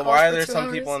therapy phone calls, but why are there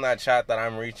some people in that chat that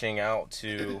I'm reaching out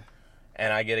to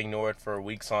and I get ignored for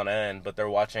weeks on end, but they're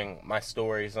watching my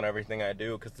stories and everything I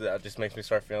do, because that just makes me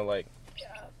start feeling like,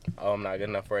 oh, I'm not good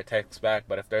enough for a text back.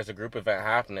 But if there's a group event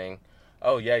happening,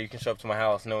 oh yeah, you can show up to my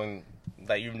house knowing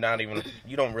that you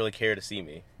don't really care to see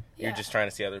me. You're just trying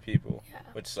to see other people,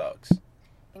 which sucks.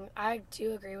 I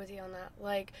do agree with you on that.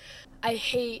 Like, I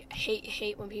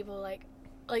hate when people, like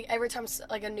every time,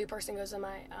 like, a new person goes in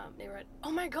my neighborhood, oh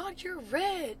my God, you're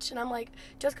rich. And I'm like,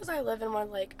 just because I live in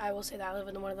one, like, I will say that I live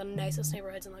in one of the nicest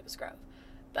neighborhoods in Locust Grove.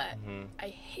 But I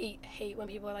hate when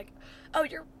people are like, oh,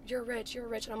 you're rich.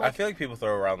 And I'm like, I feel like people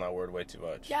throw around that word way too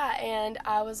much. Yeah, and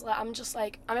I'm just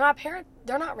like, I mean, my parents,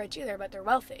 they're not rich either, but they're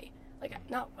wealthy. Like,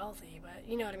 not wealthy, but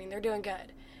you know what I mean. They're doing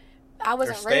good. I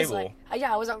wasn't raised like,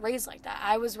 I wasn't raised like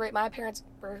that. My parents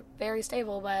were very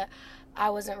stable, but I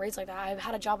wasn't raised like that. I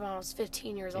had a job when I was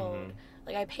 15 years old.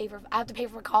 Like, I have to pay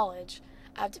for college.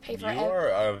 I have to pay for. You are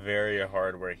a very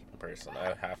hardworking person.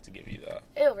 I have to give you that.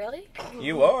 Ew, really?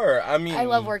 You are. I mean, I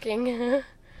love working.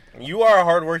 You are a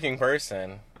hardworking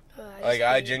person.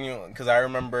 I genuinely, because I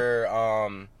remember.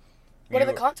 One of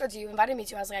the concerts you invited me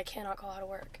to, I was like, I cannot call out of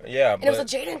work. Yeah, and it was a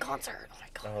Jaden concert. Oh my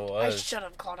God, oh, I should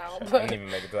have called out. But I didn't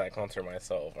even make it to that concert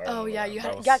myself. Oh yeah,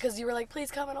 because you were like,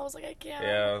 please come, and I was like, I can't.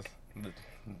 Yeah,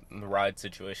 the ride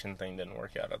situation thing didn't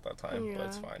work out at that time, but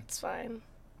it's fine. It's fine.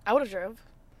 I would have drove.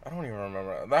 I don't even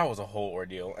remember. That was a whole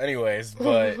ordeal. Anyways,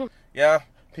 but yeah,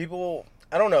 people.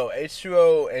 I don't know.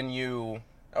 H2O and you,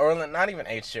 or not even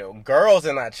H2O, girls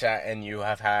in that chat and you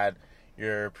have had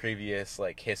your previous,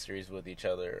 like, histories with each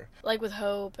other. Like with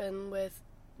Hope and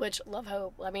love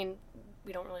Hope. I mean,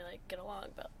 we don't really, like, get along,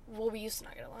 but, well, we used to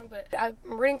not get along, but I'm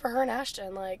rooting for her and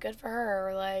Ashton, like, good for her.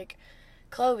 Or, like,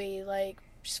 Chloe, like,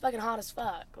 she's fucking hot as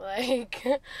fuck. Like,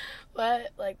 but,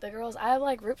 like, the girls, I,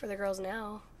 like, root for the girls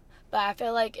now. But I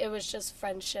feel like it was just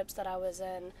friendships that I was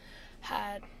in,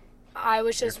 I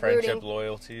was just your friendship rooting.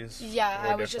 Loyalties. Yeah,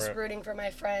 I was just rooting for my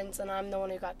friends, and I'm the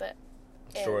one who got the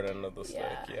short end of the stick.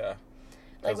 Yeah.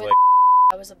 Like, with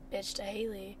I was a bitch to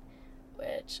Haley.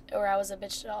 or I was a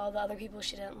bitch to all the other people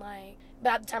she didn't like.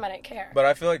 But at the time, I didn't care. But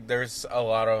I feel like there's a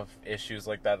lot of issues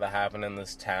like that happen in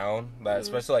this town, that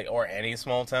especially, like, or any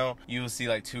small town. You will see,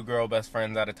 like, 2 girl best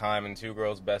friends at a time and 2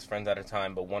 girls best friends at a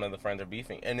time, but one of the friends are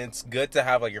beefing. And it's good to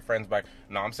have, like, your friends back.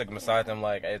 No, I'm sticking beside them,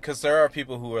 like, because there are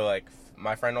people who are like,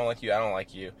 my friend don't like you, I don't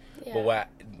like you. Yeah. But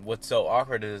what's so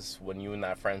awkward is when you and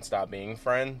that friend stop being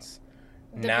friends,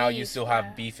 now you still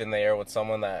have beef in the air with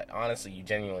someone that, honestly, you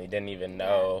genuinely didn't even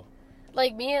know. Yeah.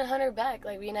 Like, me and Hunter Beck,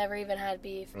 like, we never even had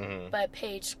beef, but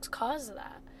Paige caused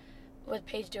that, with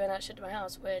Paige doing that shit to my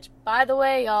house, which, by the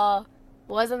way, y'all,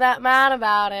 wasn't that mad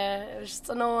about it. It was just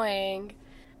annoying.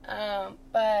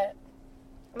 But,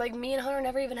 like, me and Hunter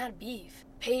never even had beef.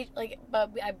 Paige, like,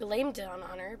 but I blamed it on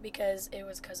Hunter because it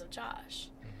was because of Josh.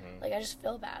 Like, I just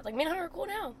feel bad. Like, me and Hunter are cool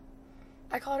now.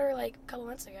 I called her, like, a couple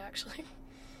months ago, actually.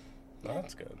 Oh,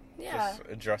 that's good. Yeah. Just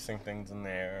addressing things in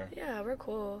there. Yeah, we're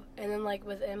cool. And then, like,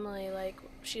 with Emily, like,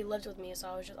 she lived with me, so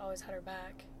I was just always had her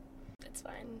back. It's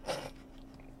fine.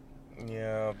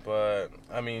 Yeah, but,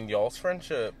 I mean, y'all's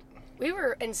friendship... We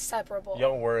were inseparable.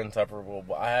 Y'all were inseparable,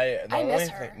 but I miss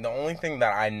her. The only thing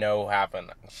that I know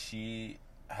happened, she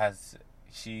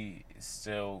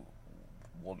still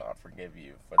will not forgive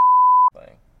you for the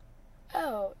thing.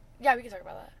 Oh, yeah, we can talk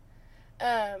about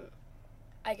that.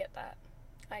 I get that.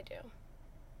 I do.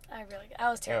 I really get it. I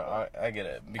was terrible. Yeah, I get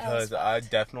it. Because I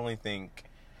definitely think,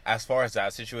 as far as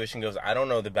that situation goes, I don't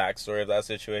know the backstory of that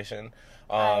situation.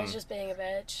 I was just being a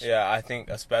bitch. Yeah, I think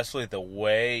especially the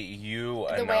way you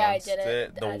announced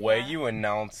it. The way you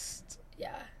announced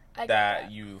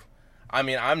that you... I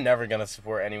mean, I'm never going to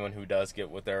support anyone who does get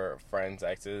with their friends'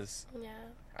 exes. Yeah.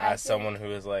 As someone who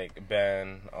has, like,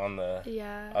 been on the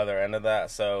other end of that.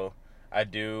 So,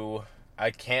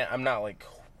 I'm not, like...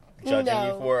 judging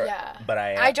you for it, but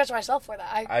I judge myself for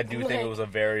that. I do think it was a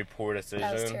very poor decision.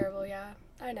 That was terrible, yeah.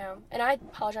 I know. And I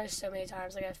apologized so many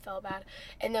times, like, I felt bad.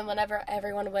 And then whenever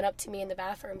everyone went up to me in the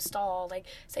bathroom stall, like,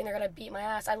 saying they're gonna beat my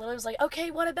ass, I literally was like,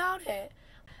 okay, what about it?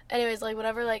 Anyways, like,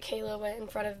 whenever, like, Kayla went in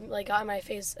front of, like, got in my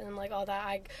face and, like, all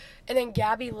that, and then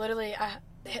Gabby literally,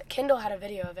 Kendall had a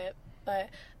video of it, but,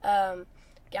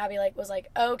 Gabby, like, was like,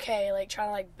 okay, like, trying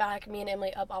to, like, back me and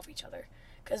Emily up off each other.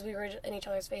 Because we were in each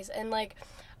other's face. And, like,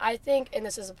 I think, and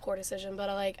this is a poor decision, but,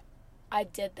 like, I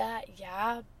did that,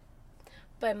 yeah.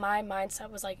 But my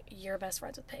mindset was, like, you're best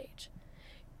friends with Paige.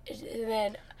 And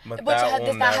then, that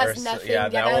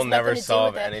will never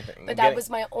solve anything. But that was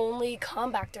my only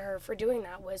comeback to her for doing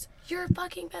that was, you're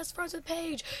fucking best friends with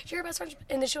Paige. You're best friends.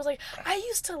 And then she was like, I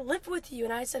used to live with you.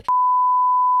 And I said,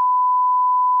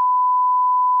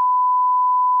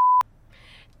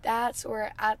 that's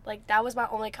where, that was my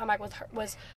only comeback with her,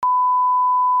 was...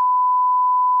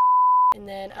 And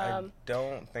then, I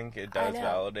don't think it does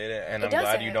validate it, and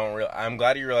I'm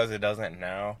glad you realize it doesn't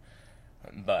now,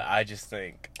 but I just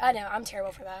think... I know, I'm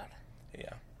terrible for that.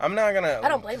 Yeah. I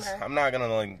don't blame her. I'm not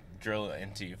gonna, like, drill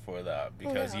into you for that,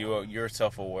 because you're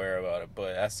self-aware about it,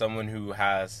 but as someone who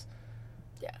has,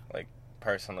 like,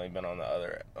 personally been on the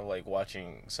other, like,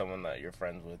 watching someone that you're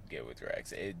friends with get with your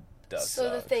ex, it does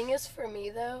suck. The thing is, for me,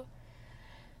 though,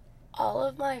 all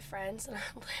of my friends, and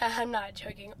I'm not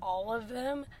joking, all of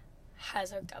them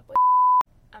has hooked up with.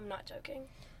 I'm not joking.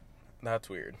 That's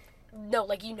weird. No,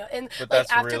 like, you know, and but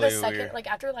like after really the second, weird. Like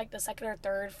after like the second or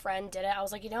third friend did it, I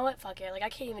was like, you know what, fuck it, like I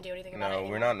can't even do anything about it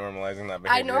anymore. No, we're not normalizing that behavior.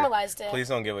 I normalized it. Please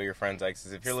don't get with your friend's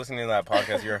exes. If you're listening to that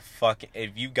podcast, you're a fucking.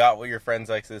 If you got with your friend's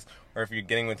exes, or if you're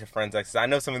getting with your friend's exes, I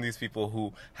know some of these people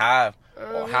who have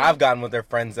gotten with their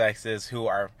friend's exes who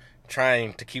are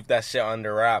trying to keep that shit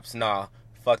under wraps. Nah.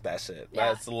 Fuck that shit.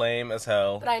 Yeah. That's lame as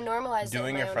hell. But I normalized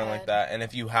doing your friend like that. And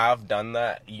if you have done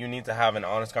that, you need to have an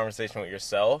honest conversation with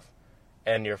yourself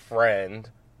and your friend.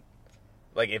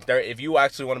 Like, if you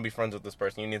actually want to be friends with this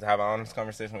person, you need to have an honest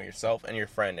conversation with yourself and your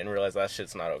friend and realize that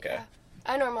shit's not okay. Yeah.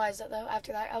 I normalized it, though.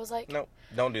 After that, I was like... No,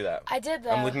 don't do that. I did, though.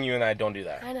 I'm looking at you and I don't do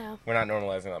that. I know. We're not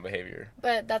normalizing that behavior.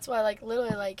 But that's why, like,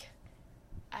 literally, like...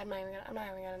 I'm not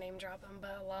even gonna name drop them,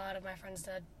 but a lot of my friends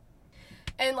did.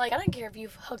 And, like, I don't care if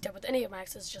you've hooked up with any of my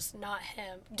exes, just not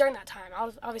him. During that time.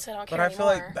 Obviously, I don't care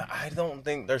anymore. But I feel like, I don't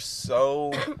think there's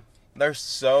so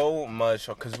much,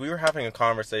 because we were having a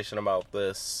conversation about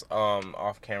this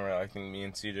off camera. I think me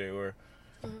and CJ were.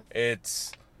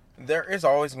 There is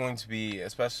always going to be,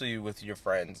 especially with your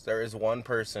friends, there is one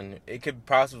person, it could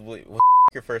possibly,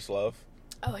 your first love.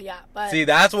 Oh, yeah, but... See,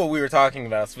 that's what we were talking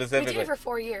about, specifically. We did it for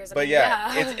 4 years. But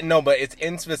it's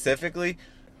in specifically...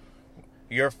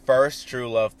 Your first true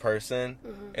love person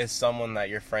is someone that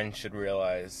your friend should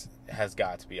realize has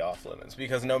got to be off limits.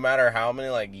 Because no matter how many,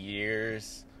 like,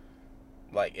 years,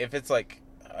 like, if it's, like,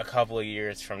 a couple of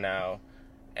years from now,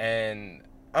 and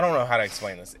I don't know how to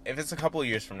explain this. If it's a couple of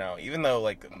years from now, even though,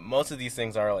 like, most of these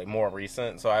things are, like, more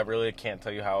recent, so I really can't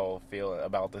tell you how I'll feel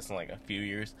about this in, like, a few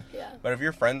years. Yeah. But if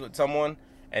you're friends with someone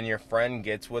and your friend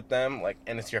gets with them, like,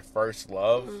 and it's your first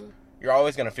love, you're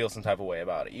always going to feel some type of way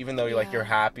about it. Even though, you're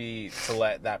happy to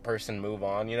let that person move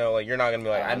on, you know? Like, you're not going to be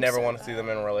like, I never want to see them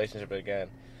in a relationship again.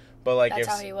 But, like, That's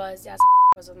how he was. Yeah,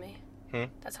 was with me.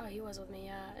 That's how he was with me,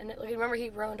 yeah. And, like, remember, he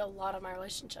ruined a lot of my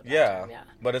relationship. Yeah.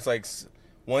 But it's, like...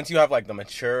 Once you have, like, the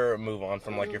mature move on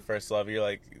from, like, your first love, you're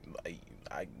like,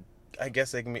 I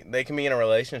guess they can be in a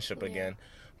relationship again.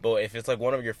 But if it's, like,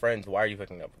 one of your friends, why are you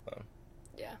hooking up with them?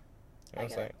 Yeah. You know what I'm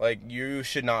saying? Like, you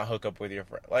should not hook up with your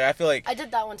friend. Like, I feel like... I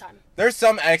did that one time. There's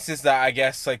some exes that I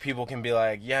guess, like, people can be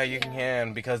like, yeah, you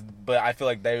can, but I feel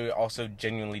like they also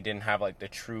genuinely didn't have, like, the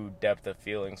true depth of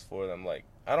feelings for them. Like,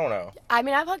 I don't know. I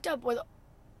mean, I've hooked up with...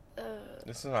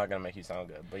 This is not going to make you sound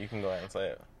good, but you can go ahead and say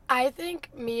it. I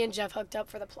think me and Jeff hooked up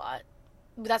for the plot.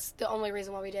 That's the only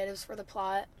reason why we did. It was for the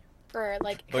plot. For,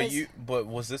 like, But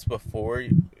was this before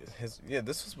his... Yeah,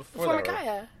 this was before that. Before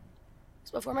Micaiah. It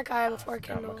was before Micaiah, before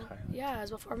Kendall. Yeah, it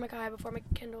was before Micaiah, before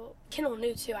Kendall. Kendall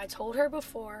knew, too. I told her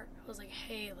before. I was like,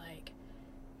 hey, like,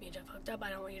 me and Jeff hooked up. I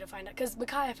don't want you to find out. Because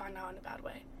Micaiah found out in a bad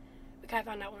way. Micaiah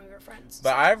found out when we were friends.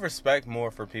 But I have respect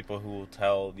more for people who will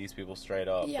tell these people straight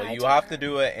up. Yeah, but you have to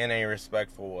do it in a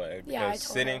respectful way. Yeah, I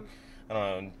told him. I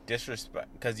don't know, disrespect,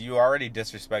 because you already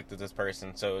disrespected this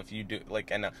person, so if you do, like,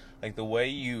 and, like, the way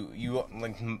you,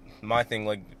 like, my thing,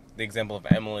 like, the example of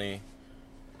Emily,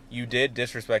 you did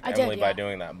disrespect Emily by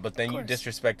doing that, but then you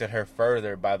disrespected her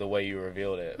further by the way you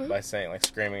revealed it, by saying, like,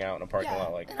 screaming out in a parking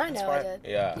lot, like, and I know I did.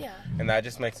 Yeah, and that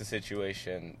just makes the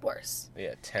situation worse.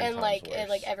 Yeah, 10 times worse. And,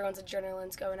 like, everyone's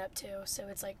adrenaline's going up, too, so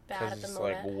it's, like, bad at the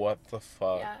moment. Like, what the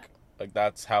fuck? Yeah. Like,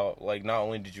 that's how, like, not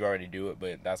only did you already do it,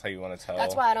 but that's how you want to tell.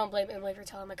 That's why I don't blame Emily for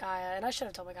telling Micaiah, and I should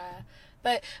have told Micaiah.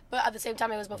 But at the same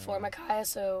time, it was before Micaiah,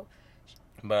 so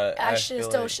but I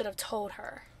still should have told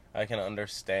her. I can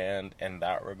understand in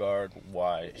that regard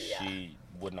why she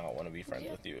would not want to be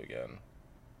friends with you again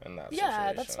in that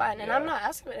situation. That's fine, and I'm not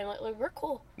asking him. Like, we're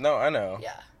cool. No, I know.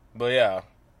 Yeah. But, yeah.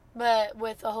 But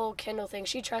with the whole Kendall thing,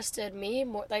 she trusted me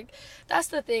more. Like, that's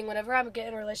the thing. Whenever I'm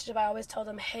getting in a relationship, I always tell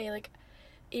them, hey, like,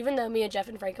 even though me and Jeff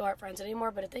and Franco aren't friends anymore,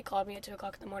 but if they called me at 2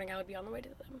 o'clock in the morning, I would be on the way to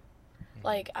them.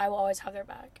 Like, I will always have their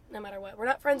back, no matter what. We're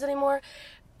not friends anymore.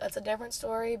 That's a different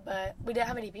story, but we didn't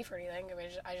have any beef or anything. I mean,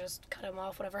 I just cut them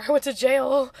off whenever I went to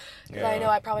jail. Because I know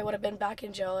I probably would have been back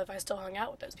in jail if I still hung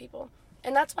out with those people.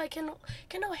 And that's why Kendall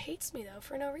hates me, though,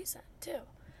 for no reason, too.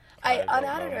 I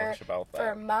unadded her for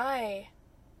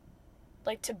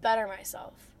to better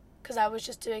myself. Because I was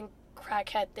just doing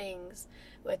crackhead things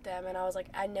with them, and I was like,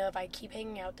 I know if I keep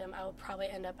hanging out with them, I will probably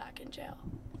end up back in jail.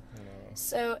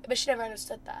 So, but she never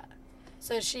understood that.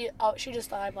 So she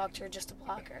just thought I blocked her just to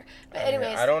block her. But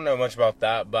anyways, I don't know much about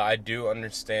that, but I do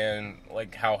understand,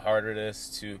 like, how hard it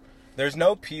is to... There's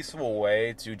no peaceful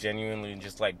way to genuinely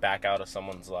just, like, back out of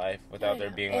someone's life without there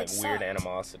being, like, weird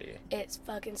animosity. It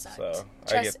fucking sucked. So,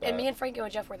 I get that. And me and Franco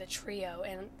and Jeff were the trio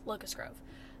in Locust Grove.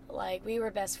 Like, we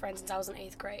were best friends since I was in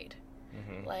 8th grade.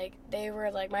 Like, they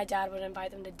were, like, my dad would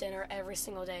invite them to dinner every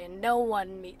single day, and no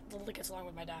one gets along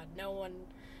with my dad. No one,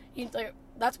 like,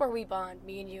 that's where we bond,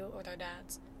 me and you, with our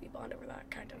dads. We bond over that,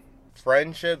 kind of.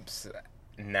 Friendships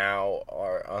now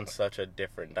are on such a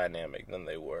different dynamic than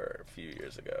they were a few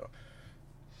years ago,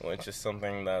 which is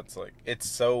something that's, like, it's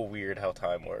so weird how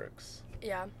time works.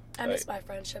 Yeah, I miss my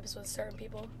friendships with certain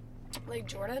people. Like,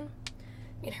 Jordan,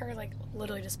 me and her, like,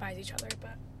 literally despise each other,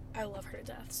 but I love her to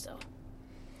death still.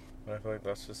 I feel like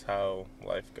that's just how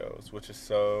life goes, which is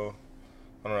so...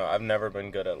 I don't know, I've never been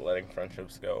good at letting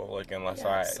friendships go, like, unless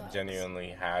I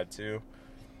genuinely had to.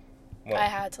 Well, I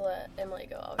had to let Emily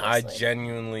go, obviously. I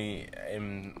genuinely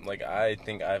am, like, I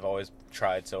think I've always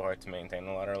tried so hard to maintain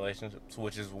a lot of relationships,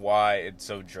 which is why it's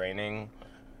so draining,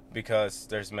 because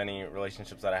there's many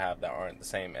relationships that I have that aren't the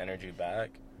same energy back.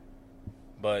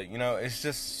 But, you know, it's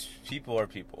just, people are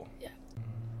people. Yeah.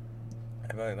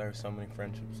 I feel like there are so many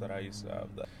friendships that I used to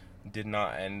have that did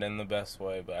not end in the best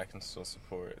way, but I can still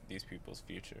support these people's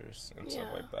futures and stuff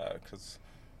like that. Because,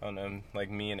 I don't know, like,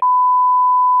 me and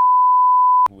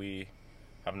we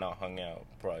have not hung out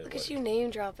probably. Look at you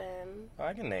name dropping.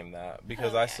 I can name that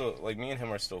because I still, like, me and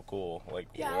him are still cool. Like,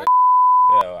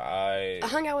 I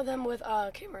hung out with him with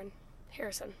Cameron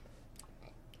Harrison.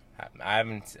 I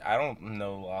don't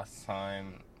know last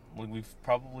time. Like, we've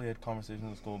probably had conversations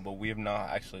in school, but we have not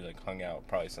actually, like, hung out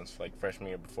probably since, like, freshman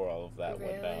year before all of that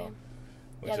went down.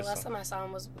 Yeah, the last time I saw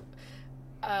him was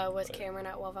with Cameron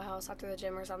at Waffle House after the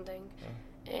gym or something.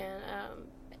 Yeah. And,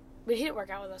 but he didn't work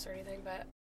out with us or anything, but...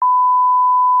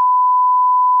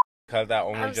 cut that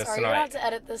only I'm just sorry, tonight. you're going to have to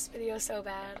edit this video so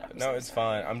bad. No, it's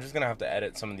fine. I'm just going to have to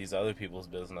edit some of these other people's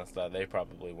business that they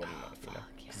probably wouldn't know, you know.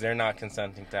 Because they're not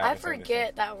consenting to having I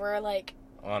forget that we're, like,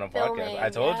 on a filming. podcast. I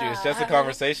told you, it's just a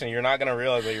conversation. You're not going to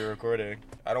realize that you're recording.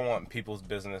 I don't want people's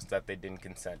business that they didn't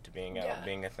consent to being out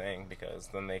being a thing, because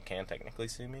then they can technically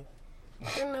sue me.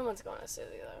 No one's going to sue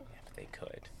you, though. Yeah, but they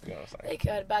could. You know what I'm saying? They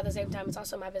could, but at the same time, it's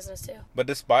also my business, too. But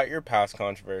despite your past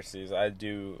controversies, I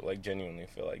do, like, genuinely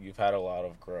feel like you've had a lot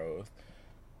of growth.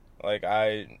 Like,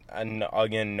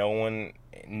 again, no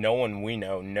one we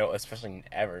know, especially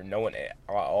ever, no one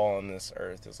all on this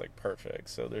earth is, like, perfect.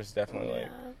 So there's definitely,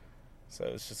 like, so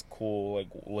it's just cool, like,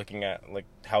 looking at, like,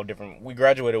 how different, we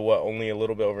graduated, only a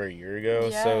little bit over a year ago?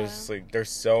 Yeah. So it's just, like, there's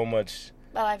so much.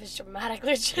 My life has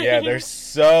dramatically changed. Yeah, there's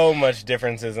so much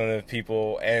differences in the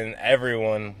people and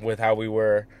everyone with how we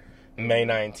were May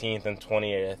 19th and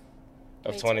 20th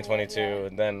of 2022.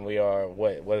 And then we are,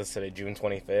 what is today, June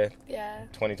 25th? Yeah.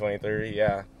 2023,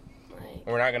 yeah. Like,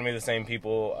 we're not going to be the same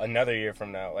people another year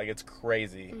from now. Like, it's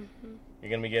crazy. Mm-hmm. You're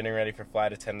going to be getting ready for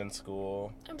flight attendant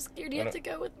school. I'm scared you have to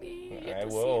go with me. I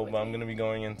will, but I'm going to be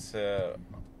going into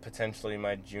potentially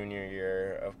my junior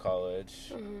year of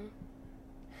college. Mm-hmm.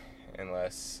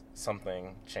 Unless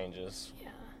something changes. Yeah,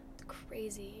 it's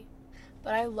crazy.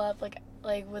 But I love,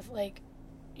 like with, like,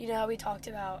 you know how we talked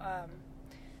about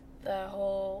the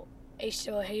whole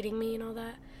H2O hating me and all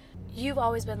that? You've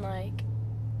always been, like,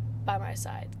 by my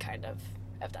side, kind of,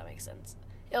 if that makes sense.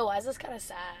 Yo, why is this kind of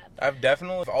sad? I've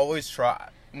definitely always tried,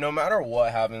 no matter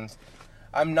what happens,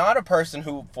 I'm not a person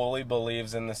who fully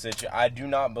believes in the situation. I do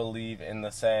not believe in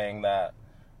the saying that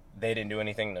they didn't do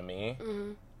anything to me.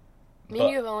 Mm-hmm. Me and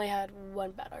you have only had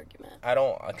one bad argument. I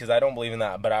don't believe in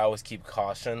that, but I always keep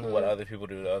caution what other people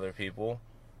do to other people,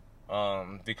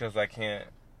 because I can't,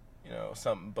 you know,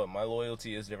 but my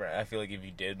loyalty is different. I feel like if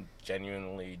you did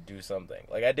genuinely do something,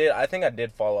 like I think I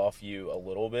did fall off you a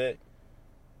little bit.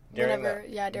 During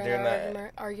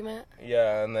that argument.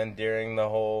 Yeah, and then during the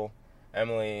whole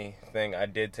Emily thing, I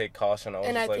did take caution. I was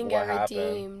just like, what happened? And I think I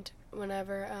redeemed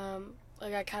whenever,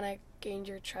 like, I kind of gained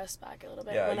your trust back a little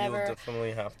bit. Yeah, whenever, you'll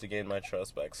definitely have to gain my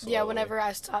trust back slowly. Yeah, whenever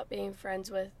I stopped being friends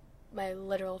with my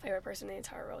literal favorite person in the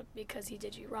entire world because he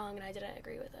did you wrong and I didn't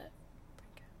agree with it.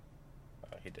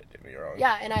 He did do me wrong.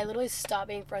 Yeah, and I literally stopped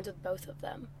being friends with both of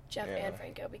them, Jeff and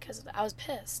Franco, because of that. I was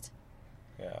pissed.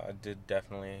 Yeah, I did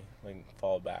definitely, like,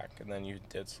 fall back, and then you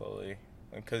did slowly.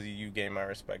 Because you gained my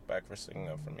respect back for sticking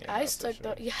up for me. I stuck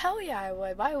hell yeah, I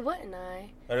would. Why wouldn't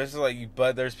I? But it's just like,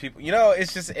 but there's people, you know,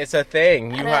 it's a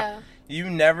thing. You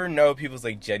never know people's,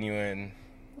 like, genuine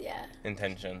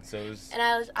intention. So it's, and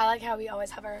I like how we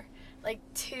always have our, like,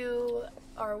 2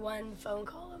 or 1 phone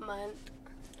call a month.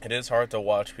 It is hard to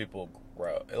watch people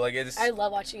grow. Like, I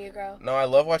love watching you grow. No, I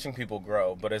love watching people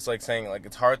grow, but it's like saying, like,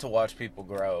 it's hard to watch people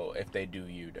grow if they do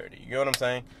you dirty. You know what I'm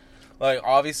saying? Like,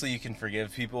 obviously you can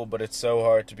forgive people, but it's so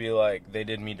hard to be like, they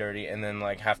did me dirty, and then,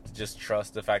 like, have to just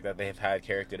trust the fact that they've had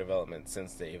character development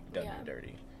since they've done you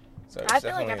dirty. So I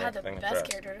feel like I've had the best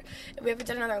character. If we ever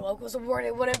did another Locals Award,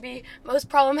 it wouldn't be most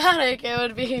problematic. It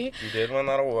would be... You did win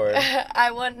that award.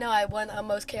 I won a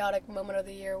Most Chaotic Moment of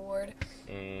the Year award.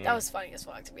 That was funny as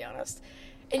fuck, to be honest.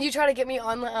 And you try to get me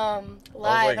on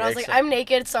live, and I was like, I'm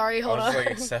naked, sorry, hold on. I was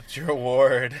like, accept your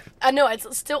award. I know,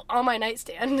 it's still on my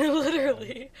nightstand,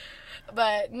 literally.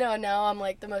 But no, now I'm,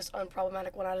 like, the most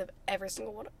unproblematic one out of every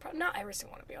single one. Not every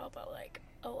single one of y'all, but, like,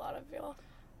 a lot of y'all.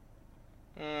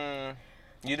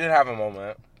 You did have a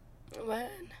moment. When?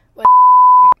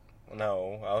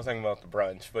 No, I was thinking about the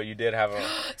brunch, but you did have a...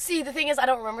 See, the thing is, I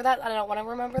don't remember that. I don't want to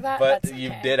remember that. But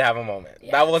you did have a moment.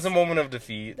 Yes. That was a moment of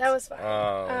defeat. That was fine.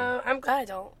 I'm glad I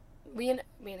don't. Me and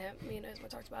him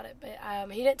talked about it, but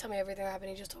he didn't tell me everything that happened.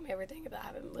 He just told me everything that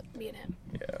happened with me and him.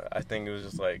 Yeah, I think it was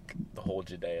just like the whole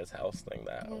Jadea's house thing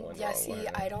that went Yeah, see,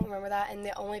 I don't remember that, and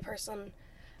the only person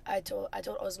I told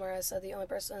Osmar, I said the only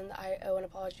person I owe an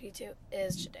apology to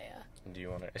is Jadea. Do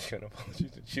you want to issue an apology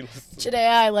to Jadea,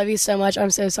 I love you so much. I'm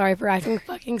so sorry for acting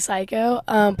fucking psycho.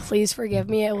 Please forgive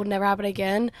me. It will never happen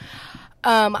again.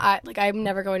 I'm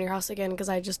never going to your house again because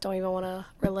I just don't even want to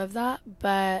relive that.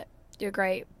 But you're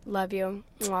great. Love you.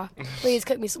 Mwah. Please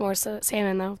cook me some more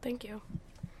salmon, though. Thank you.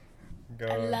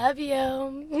 I love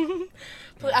you.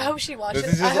 I hope she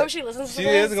watches. I hope she listens to this. She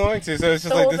is going to. So it's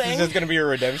just like, this is just going to be a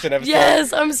redemption episode.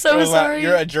 Yes, I'm so sorry.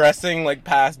 You're addressing, like,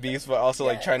 past beefs, but also,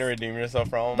 like, trying to redeem yourself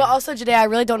from them. But also, Jade, I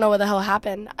really don't know what the hell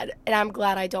happened. And I'm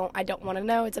glad I don't want to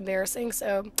know. It's embarrassing.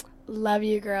 So, love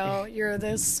you, girl. You're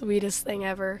the sweetest thing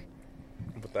ever.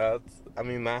 But that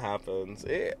happens.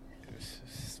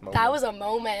 moments. That was a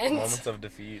moment. Moments of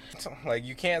defeat. Like,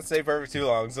 you can't stay perfect too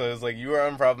long, so it's like, you were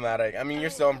unproblematic. I mean, you're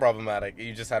still unproblematic.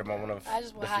 You just had a moment of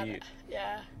defeat.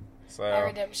 Yeah. So. My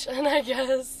redemption, I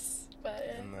guess.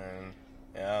 But. And then,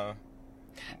 yeah.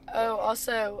 Oh,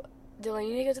 also, Dylan,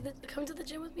 you need to come to the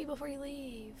gym with me before you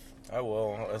leave. I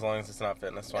will, as long as it's not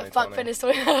Fitness 2020. Fuck Fitness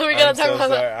 2020. We gotta talk about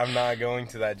that. I'm not going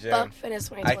to that gym. Fuck Fitness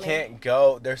 2020. I can't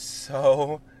go. There's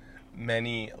so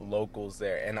many locals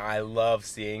there, and I love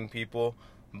seeing people,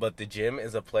 but the gym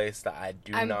is a place that I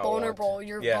do not want. I'm vulnerable.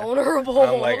 You're vulnerable.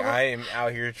 I'm like, I am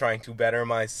out here trying to better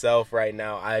myself right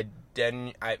now.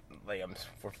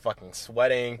 We're fucking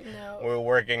sweating. No. We're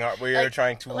working hard. We're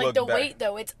trying to look the better. weight,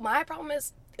 though. My problem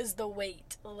is the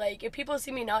weight. Like, if people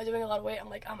see me not doing a lot of weight, I'm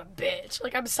like, I'm a bitch.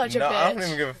 Like, I'm such a bitch. I don't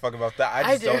even give a fuck about that.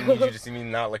 I just don't need you to see me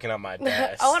not looking at my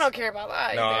desk. Oh, I don't care about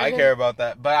that. No, either. I care about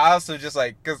that. But I also just,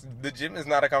 like, because the gym is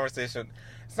not a conversation.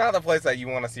 It's not the place that you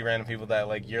want to see random people that,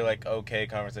 like, you're, like, okay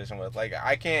conversation with. Like,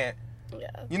 I can't. Yeah.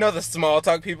 You know the small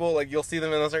talk people? Like, you'll see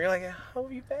them in the circle, you're like, how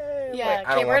have you been? Yeah, like,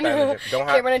 I don't want that in a gym.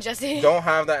 Cameron and Jesse. Don't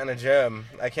have that in a gym.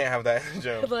 I can't have that in a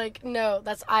gym. Like, no,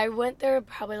 I went there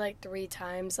probably, like, 3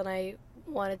 times, and I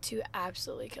wanted to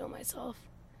absolutely kill myself.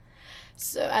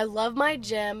 So I love my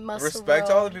gym. Respect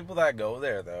all the people that go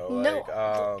there, though.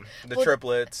 No, like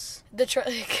triplets. The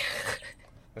triplets.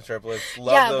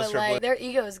 Love those triplets. Like, their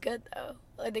ego is good though.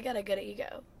 Like, they got a good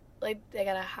ego. Like, they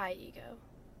got a high ego.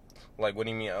 Like, what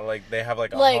do you mean? Like, they have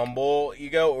like a humble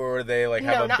ego, or they like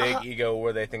have a big ego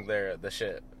where they think they're the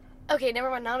shit? Okay, never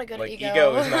mind. Not a good ego.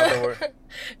 Ego is not the word.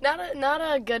 not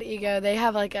a good ego. They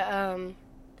have like a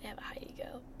they have a high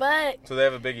ego. But so they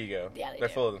have a big ego. Yeah, they're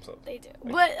full of themselves. They do.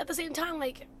 But at the same time,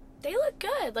 like, they look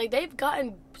good. Like, they've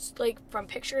gotten, like, from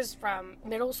pictures from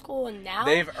middle school and now.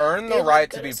 They've earned the right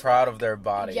to be proud of their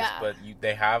bodies, but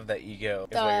they have the ego,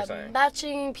 is what you're saying.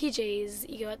 Matching PJs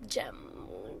ego at the gym.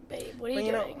 Babe, what are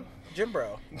you doing? Gym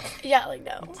bro. Yeah, like,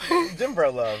 no. Gym bro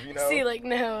love, you know? See, like,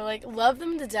 no. Like, love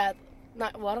them to death.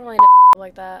 Well, I don't really know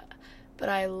like that. But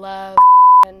I love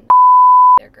and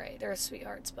they're great. They're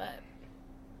sweethearts, but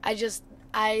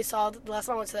I saw the last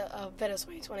time I went to Venice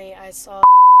 2020, I saw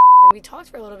and we talked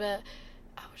for a little bit.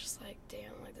 I was just like,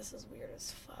 damn, like, this is weird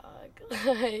as fuck.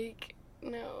 Like,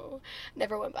 no.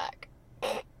 Never went back.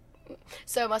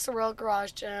 So Muscle World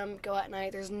Garage Gym, go at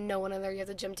night. There's no one in there. You have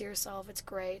the gym to yourself. It's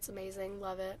great. It's amazing.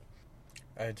 Love it.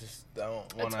 I just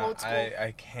don't want to.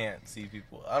 I can't see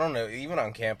people. I don't know. Even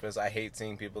on campus, I hate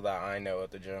seeing people that I know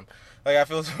at the gym. Like, I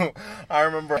feel so. I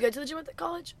remember. You go to the gym at the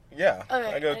college? Yeah.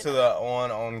 Okay. I go to the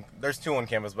one on. There's 2 on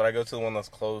campus, but I go to the one that's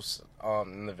close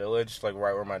in the village, like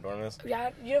right where my dorm is. Yeah,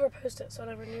 you never post it, so I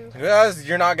never knew. Because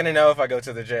you're not gonna know if I go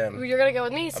to the gym. You're gonna go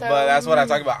with me, so. But that's what I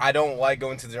talk about. I don't like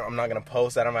going to the gym. I'm not gonna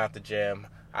post that I'm at the gym.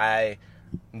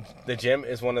 The gym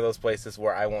is one of those places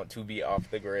where I want to be off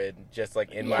the grid, just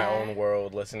like in my own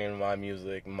world, listening to my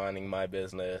music, minding my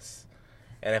business.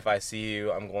 And if I see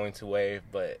you, I'm going to wave,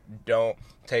 but don't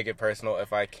take it personal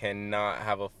if I cannot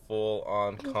have a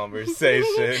full-on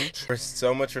conversation. There's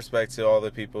so much respect to all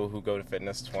the people who go to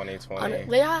Fitness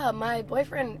 2020. Yeah, my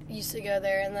boyfriend used to go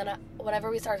there, and then whenever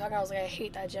we started talking, I was like, I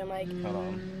hate that gym. Like,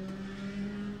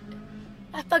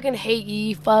 I fucking hate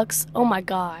you fucks. Oh my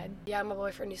god. Yeah, my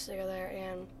boyfriend used to go there,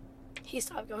 and he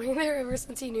stopped going there ever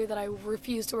since he knew that I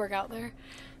refused to work out there.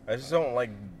 I just don't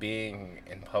like being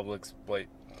in public. Like,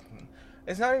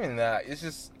 it's not even that. It's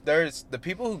just the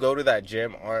people who go to that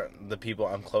gym aren't the people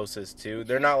I'm closest to.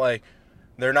 They're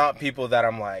not people that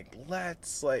I'm like,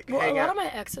 let's like hang out. A lot of my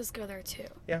exes go there too.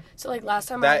 Yeah. So like last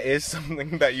time that is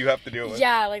something that you have to deal with.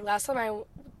 Yeah, like last time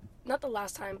not the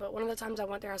last time, but one of the times I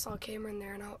went there, I saw Cameron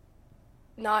there, and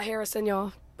not Harrison,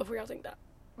 y'all, before y'all think that.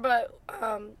 But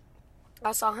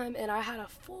I saw him, and I had a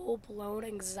full-blown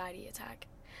anxiety attack.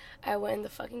 I went in the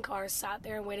fucking car, sat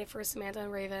there, and waited for Samantha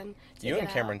and Raven to You and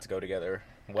Cameron's go together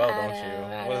well, don't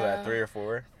you? What is that, 3 or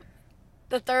 4?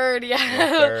 The third, yeah.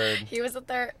 The third. He was the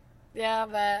third. Yeah,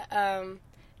 but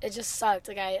it just sucked.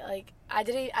 Like, I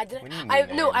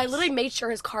literally made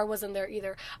sure his car wasn't there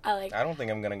either. I don't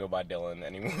think I'm gonna go by Dylan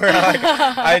anymore.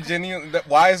 I genuinely.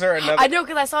 Why is there another? I know,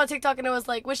 because I saw a TikTok and it was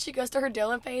like, when she goes to her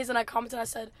Dylan phase, and I commented, I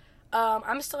said,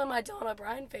 I'm still in my Dylan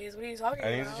O'Brien phase. What are you talking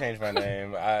about? I need to change my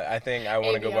name. I think I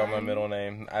want to go by my middle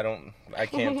name. I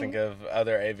can't think of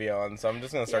other Avion, so I'm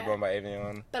just gonna start going by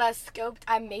Avion. But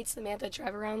I made Samantha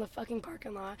drive around the fucking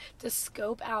parking lot to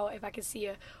scope out if I could see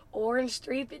a orange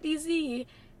 350Z.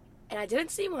 And I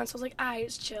didn't see one, so I was like,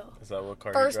 it's chill. Is that what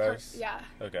car you drives? Yeah.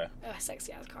 Okay.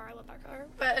 Sexy ass car. I love that car.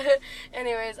 But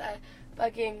anyways, I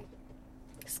fucking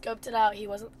scoped it out.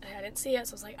 I didn't see it,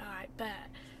 so I was like, alright, bet.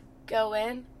 Go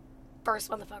in. First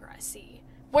motherfucker I see.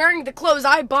 wearing the clothes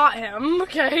I bought him,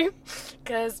 okay?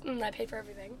 Because I paid for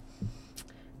everything.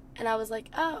 And I was like,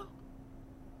 oh.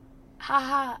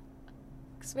 Haha.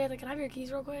 Samantha, can I have your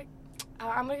keys real quick?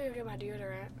 I'm going to go get my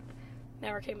deodorant.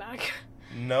 Never came back.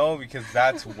 No, because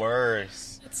that's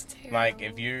worse. That's terrible. Like,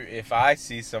 if I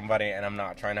see somebody and I'm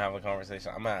not trying to have a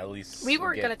conversation, I'm going to at least we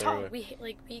weren't going to talk. I'm we at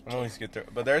least get through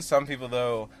it. But there's some people,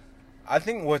 though, I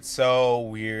think what's so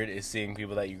weird is seeing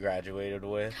people that you graduated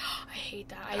with. I hate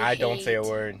that. I don't say a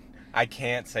word. I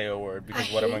can't say a word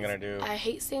because what am I going to do? I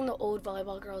hate seeing the old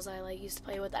volleyball girls I, like, used to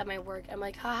play with at my work. I'm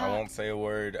like, haha. I won't say a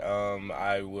word.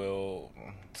 I will...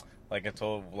 Like I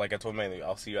told Maylee,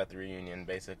 I'll see you at the reunion,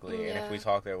 basically. Yeah. And if we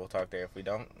talk there, we'll talk there. If we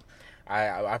don't,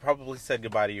 I probably said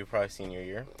goodbye to you probably senior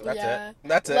year. That's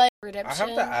it. Like, I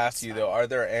have to ask you, though, are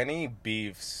there any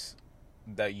beefs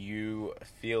that you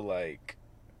feel like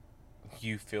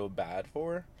you feel bad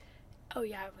for? Oh,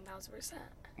 yeah, 1,000%.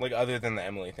 Like, other than the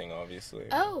Emily thing, obviously.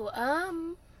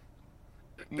 Oh,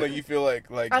 Like, you feel like...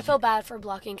 I feel bad for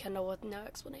blocking Kendall with no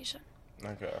explanation.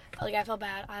 Okay. Like, I feel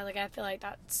bad. I feel like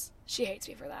that's... She hates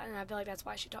me for that, and I feel like that's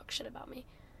why she talks shit about me.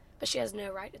 But she has no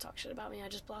right to talk shit about me. I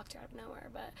just blocked her out of nowhere,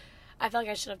 but I feel like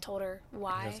I should have told her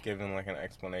why. Just given, like, an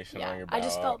explanation on your behalf. I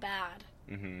just felt bad.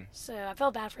 Mm-hmm. So, I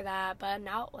felt bad for that, but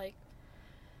now, like,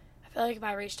 I feel like if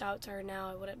I reached out to her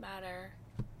now, it wouldn't matter.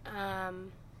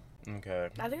 Okay.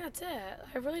 I think that's it.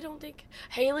 I really don't think...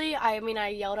 Haley, I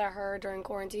yelled at her during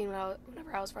quarantine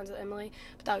whenever I was friends with Emily,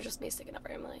 but that was just me sticking up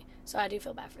for Emily. So, I do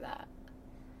feel bad for that.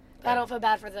 I don't feel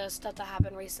bad for the stuff that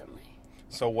happened recently.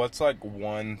 So what's, like,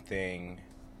 one thing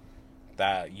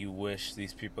that you wish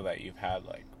these people that you've had,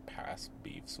 like, past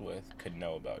beefs with could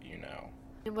know about you now?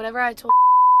 Whenever I told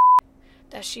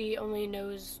that she only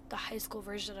knows the high school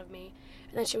version of me,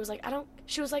 and then she was like,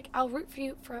 I'll root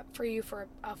for you for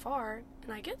afar,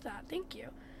 and I get that, thank you.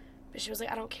 But she was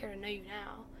like, I don't care to know you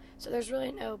now. So there's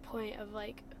really no point of,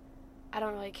 like, I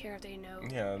don't really care if they know.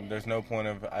 Yeah, there's no point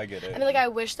of, I get it. I mean, like, I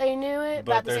wish they knew it,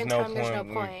 but at the same time, there's no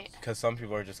point. Because some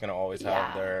people are just going to always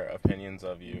have their opinions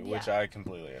of you, which I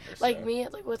completely understand.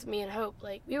 Like with me and Hope,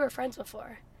 like, we were friends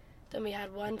before. Then we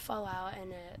had one fallout,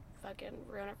 and it fucking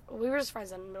ruined it. We were just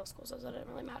friends in middle school, so it didn't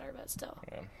really matter, but still.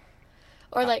 Yeah.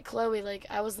 Or, like, Chloe, like,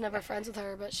 I was never friends with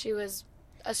her, but she was...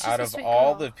 Out of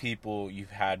all the people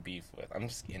you've had beef with, I'm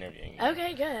just interviewing you.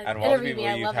 Okay, good. Out of all the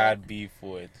people you've had beef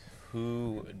with,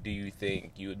 who do you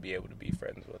think you would be able to be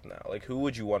friends with now? Like, who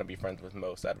would you want to be friends with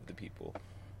most out of the people?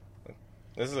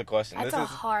 This is a question. That's a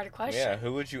hard question. Yeah,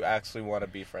 who would you actually want to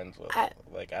be friends with?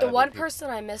 The one person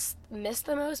I miss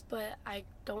the most, but I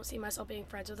don't see myself being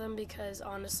friends with them because,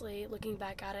 honestly, looking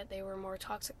back at it, they were more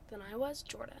toxic than I was.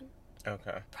 Jordan.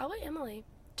 Okay. Probably Emily.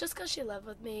 Just because she lived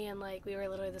with me and, like, we were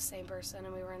literally the same person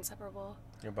and we were inseparable.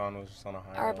 Your bond was just on a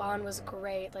high Our bond was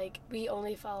great. Like, we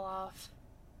only fell off.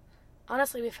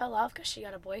 Honestly, we fell off because she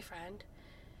got a boyfriend.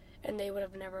 And they would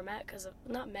have never met because of...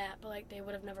 Not met, but, like, they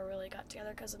would have never really got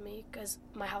together because of me. Because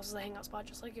my house was a hangout spot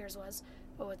just like yours was,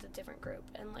 but with a different group.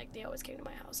 And, like, they always came to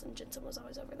my house and Jensen was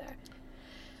always over there.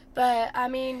 But, I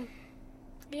mean,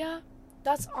 yeah,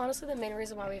 that's honestly the main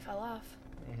reason why we fell off.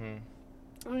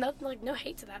 Mm-hmm. Nothing, like, no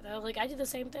hate to that, though. Like, I did the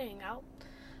same thing.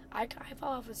 I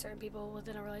fall off with certain people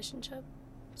within a relationship.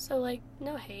 So, like,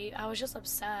 no hate. I was just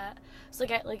upset. It's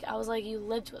I was like, you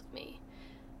lived with me.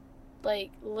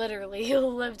 Like, literally, you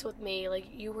lived with me. Like,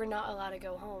 you were not allowed to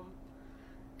go home.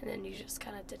 And then you just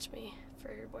kind of ditched me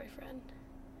for your boyfriend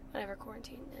whenever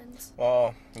quarantine ends.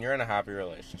 Well, you're in a happy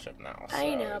relationship now, so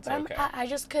I know, but okay. I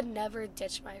just could never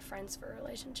ditch my friends for a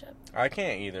relationship. I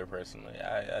can't either, personally.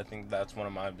 I think that's one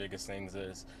of my biggest things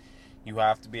is you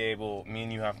have to be able, me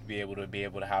and you have to be able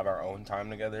to have our own time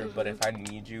together. Mm-hmm. But if I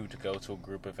need you to go to a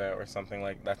group event or something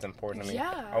like that's important to me,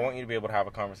 I want you to be able to have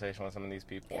a conversation with some of these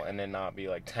people and then not be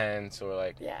like tense or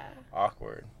like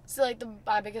awkward. So like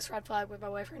my biggest red flag with my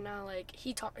boyfriend now, like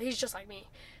he's just like me.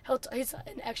 He's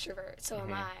an extrovert, so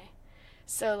am I.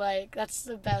 So like that's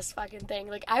the best fucking thing.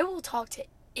 Like I will talk to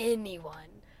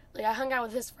anyone. Like I hung out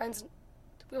with his friends.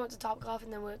 We went to Topgolf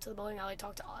and then we went to the bowling alley,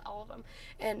 talked to all of them.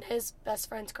 And his best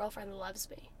friend's girlfriend loves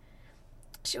me.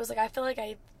 She was like, I feel like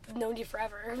I've known you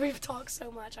forever. We've talked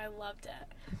so much. I loved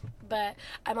it. But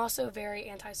I'm also very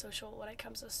antisocial when it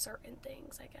comes to certain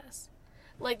things, I guess.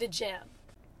 Like the gym.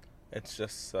 It's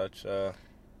just such a...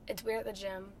 It's weird at the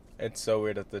gym. It's so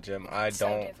weird at the gym.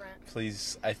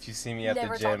 Please, if you see me at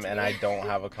the gym and I don't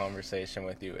have a conversation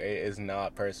with you, it is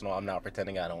not personal. I'm not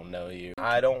pretending I don't know you.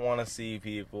 I don't want to see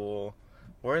people...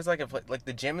 Where's, like, a place... Like,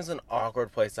 the gym is an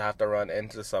awkward place to have to run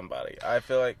into somebody. I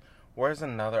feel like, where's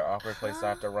another awkward place to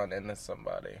have to run into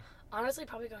somebody? Honestly,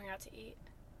 probably going out to eat.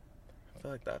 I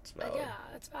feel like that's valid. Yeah,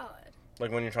 that's valid.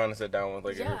 Like when you're trying to sit down with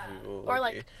like a group of people.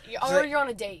 Or you're on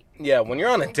a date. Yeah, when you're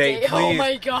on a date, please. Oh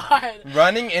my god.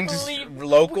 Running into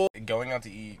local, going out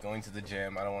to eat, going to the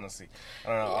gym. I don't want to see. I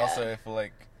don't know. Yeah. Also, if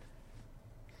like,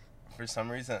 for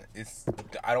some reason,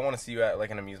 I don't want to see you at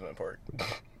like an amusement park.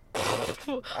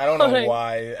 I don't know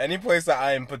why. Any place that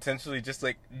I am potentially just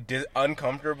like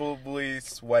uncomfortably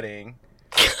sweating.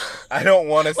 I don't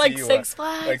want to see you Six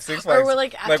Flags? Like Six Flags. Or we're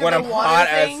like after when the I'm water hot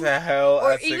thing, as hell.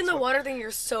 or even the water thing,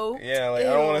 you're soaked. Yeah, like, I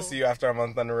don't want to see you after I'm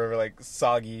on Thunder River, like,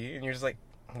 soggy. And you're just like,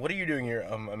 what are you doing here?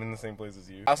 I'm in the same place as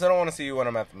you. I also don't want to see you when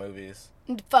I'm at the movies.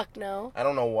 Fuck no. I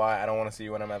don't know why I don't want to see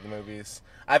you when I'm at the movies.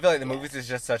 I feel like the movies is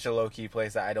just such a low-key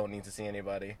place that I don't need to see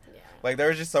anybody. Yeah. Like,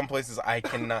 there's just some places I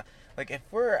cannot... Like, if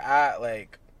we're at,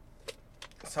 like,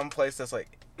 some place that's,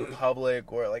 like,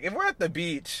 public, or, like, if we're at the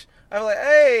beach... I'm like,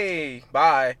 hey,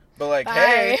 bye. But like, bye.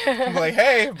 Hey. I'm like,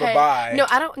 hey, but hey. Bye. No,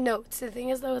 I don't know. So the thing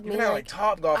is, though, with me, like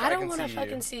Topgolf, I don't want to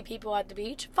fucking see people at the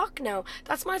beach. Fuck no.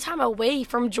 That's my time away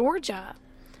from Georgia.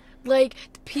 Like,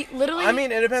 literally. I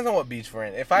mean, it depends on what beach we're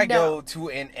in. If I go to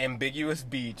an ambiguous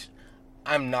beach,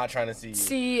 I'm not trying to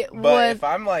see you. But if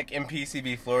I'm like in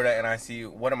PCB, Florida, and I see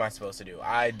you, what am I supposed to do?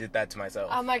 I did that to myself.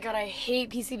 Oh my god, I hate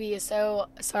PCB. So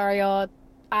sorry, y'all.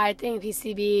 I think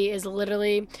PCB is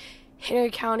literally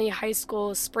Henry County High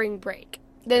School spring break.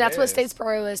 Then that's what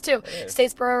Statesboro is too.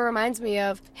 Statesboro reminds me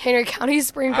of Henry County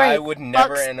spring break. I would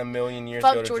never in a million years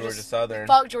go to Georgia Southern.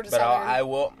 Fuck Georgia Southern.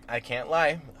 But I can't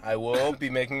lie. I will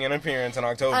be making an appearance in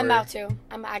October. I'm about to.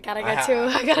 I gotta go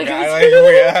too. I gotta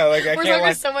go too. We're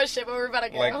talking so much shit, but we're about to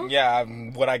go. Like, yeah,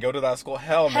 would I go to that school?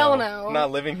 Hell no. Hell no. I'm not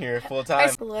living here full time.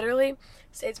 Literally,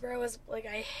 Statesboro is like,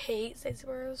 I hate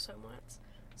Statesboro so much.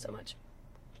 So much.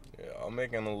 Yeah, I'll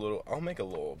make a little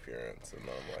appearance, and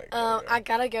then I'm like. I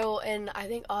gotta go in, I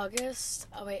think August.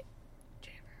 Oh wait,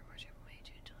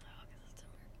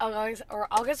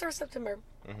 August or September,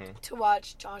 to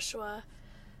watch Joshua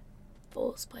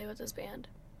Fulls play with his band.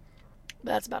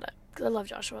 But that's about it. Cause I love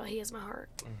Joshua. He has my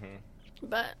heart.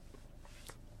 But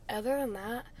other than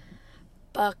that,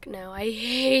 fuck no. I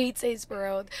hate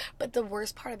Statesboro. But the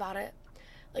worst part about it,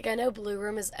 like, I know Blue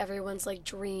Room is everyone's like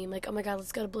dream. Like, oh my god,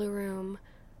 let's go to Blue Room.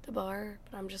 The bar,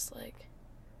 but I'm just like,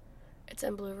 it's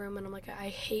in Blue Room, and I'm like, I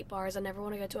hate bars. I never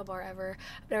want to go to a bar ever.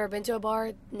 I've never been to a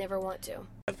bar, never want to.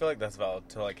 I feel like that's valid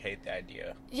to like hate the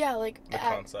idea. Yeah, like the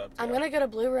concept. I'm gonna go to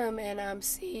Blue Room and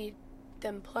see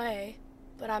them play,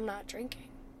 but I'm not drinking.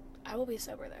 I will be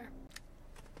sober there.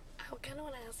 I kind of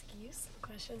want to ask you some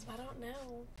questions, but I don't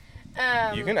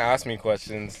know. You can ask me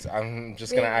questions. I'm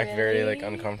just gonna act very like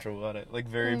uncomfortable about it, like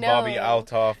very Bobby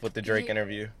Altoff with the Drake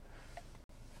interview.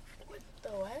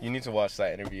 What? You need to watch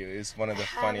that interview. It's one of the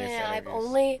funniest interviews. I've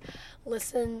only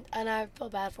listened, and I feel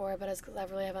bad for it, but it's because I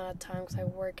really haven't had time because I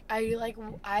work. I usually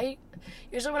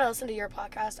when I listen to your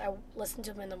podcast, I listen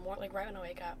to them in the morning, like right when I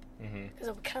wake up, because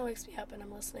it kind of wakes me up and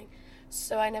I'm listening.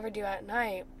 So I never do at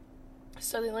night.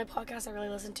 So the only podcast I really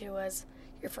listened to was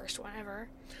your first one ever.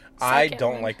 I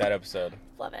don't like that episode.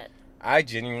 Love it. I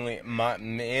genuinely,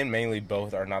 me and mainly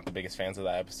both are not the biggest fans of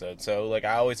that episode. So, like,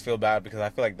 I always feel bad because I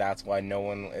feel like that's why no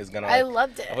one is going to... I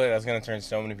loved it. I feel like that's going to turn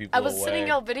so many people away. I was sending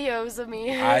out videos of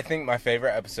me. I think my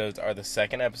favorite episodes are the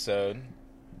second episode.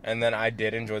 And then I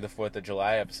did enjoy the 4th of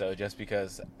July episode just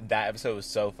because that episode was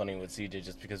so funny with CJ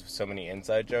just because of so many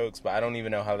inside jokes. But I don't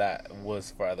even know how that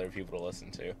was for other people to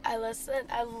listen to. I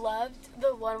loved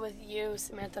the one with you,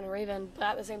 Samantha, and Raven. But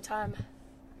at the same time...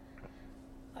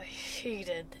 I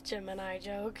hated the Gemini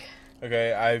joke.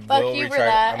 Okay, I'm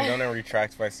gonna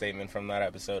retract my statement from that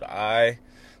episode. Let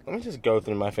me just go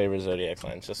through my favorite zodiac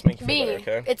signs, just to make you feel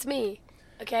better, okay? It's me,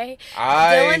 okay?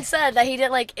 Dylan said that he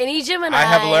didn't like any Gemini. I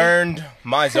have learned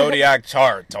my zodiac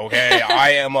chart, okay?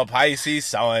 I am a Pisces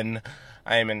sun.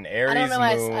 I am an Aries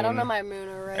moon. I don't know my moon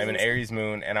or rising. I'm an Aries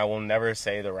moon, and I will never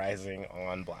say the rising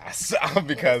on blast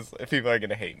because people are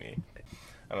gonna hate me.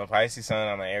 I'm a Pisces sun,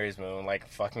 I'm an Aries moon, like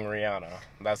fucking Rihanna.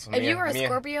 That's me. If you were a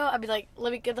Scorpio, I'd be like,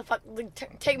 let me get the fuck,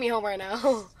 take me home right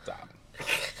now.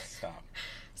 Stop.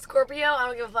 Scorpio, I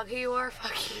don't give a fuck who you are,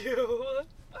 fuck you.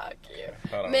 Fuck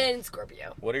you. Men,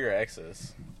 Scorpio. What are your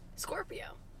exes? Scorpio.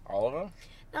 All of them?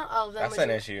 Not all of them. That's an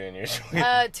issue in your sleep.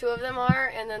 2 of them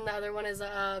are, and then the other one is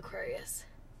Aquarius.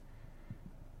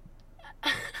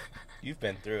 You've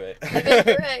been through it. I've been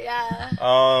through it,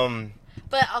 yeah.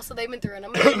 But also, they've been through it.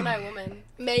 I'm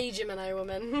a Gemini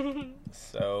woman.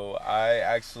 So, I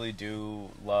actually do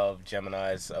love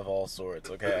Geminis of all sorts,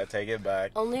 okay? I take it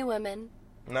back. Only women.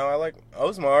 No, I like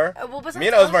Osmar. Me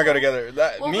and Osmar go together.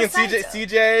 Me and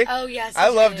CJ. Oh, yeah, CJ. I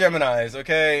love Geminis,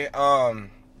 okay?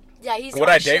 Yeah, he's would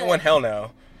I date one? Hell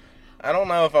no. I don't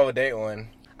know if I would date one.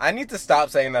 I need to stop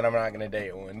saying that I'm not going to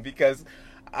date one because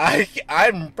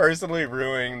I'm personally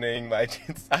ruining my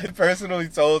chance. I personally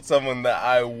told someone that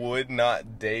I would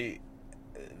not date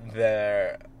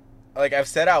their... Like, I've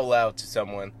said out loud to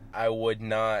someone, I would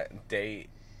not date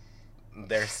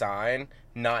their sign,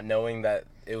 not knowing that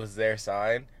it was their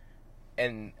sign.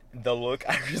 And the look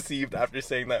I received after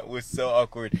saying that was so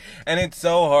awkward. And it's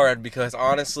so hard because,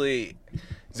 honestly,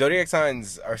 zodiac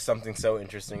signs are something so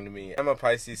interesting to me. I'm a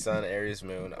Pisces sun, Aries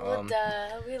moon. Well,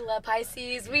 duh. We love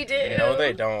Pisces. We do. No,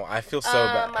 they don't. I feel so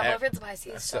bad. My boyfriend's a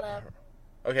Pisces. Shut up.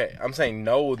 Okay, I'm saying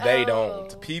no, they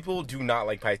don't. People do not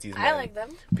like Pisces men. I like them.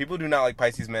 People do not like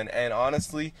Pisces men. And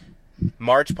honestly,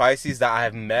 March Pisces that I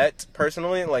have met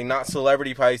personally, like not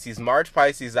celebrity Pisces, March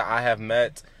Pisces that I have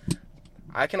met,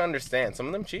 I can understand. Some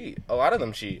of them cheat. A lot of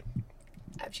them cheat.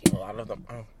 I've cheated. A lot of them.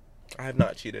 Oh, I have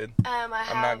not cheated. I'm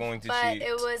not going to but cheat.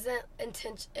 It wasn't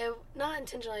not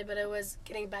intentionally, but it was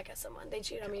getting back at someone. They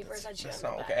cheated on me first. I cheated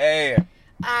on them. Okay.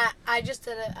 I just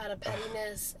did it out of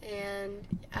pettiness, and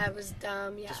I was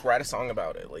dumb. Yeah. Just write a song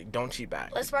about it. Like, don't cheat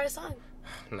back. Let's write a song.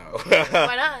 No.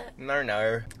 Why not?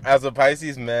 No. As a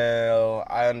Pisces male,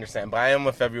 I understand. But I am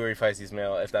a February Pisces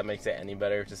male, if that makes it any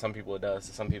better. To some people it does.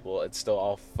 To some people it's still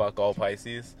all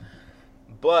Pisces.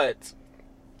 But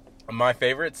my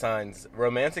favorite signs,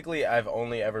 romantically, I've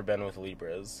only ever been with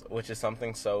Libras, which is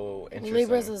something so interesting.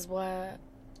 Libras is what?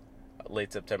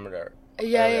 Late September.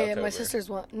 Yeah. My sister's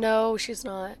one. No, she's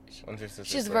not. When's your sister's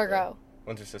She's birthday? Virgo.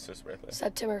 When's your sister's birthday?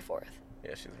 September 4th.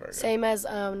 Yeah, she's Virgo. Same as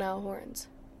Niall Horns.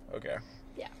 Okay.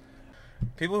 Yeah.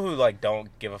 People who like don't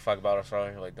give a fuck about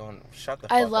astrology, like don't shut the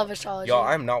fuck I up. love astrology. Y'all,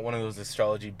 I'm not one of those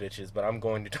astrology bitches, but I'm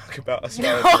going to talk about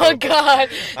astrology. Oh God.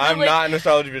 I'm not an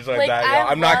astrology bitch like that,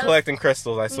 y'all. I'm not collecting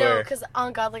crystals, I swear. No, because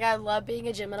on God, like I love being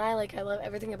a Gemini, like I love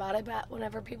everything about it. But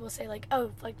whenever people say like,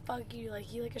 "Oh, like fuck you,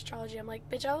 like you like astrology," I'm like,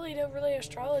 "Bitch, I only know really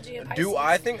astrology and Pisces." Do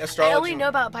I think astrology? I only know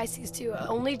about Pisces too.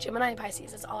 Only Gemini and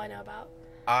Pisces. That's all I know about.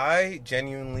 I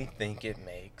genuinely think it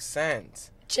makes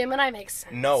sense. Gemini makes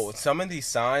sense. No, some of these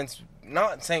signs.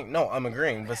 Not saying no, I'm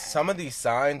agreeing, but some of these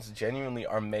signs genuinely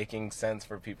are making sense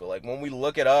for people. Like when we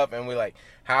look it up and we like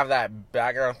have that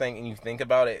background thing and you think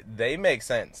about it, they make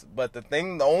sense. But the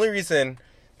only reason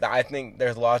that I think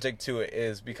there's logic to it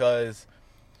is because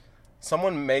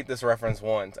someone made this reference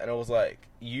once and it was like,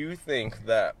 you think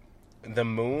that the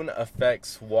moon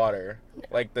affects water,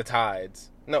 like the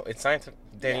tides. No, it's scientific,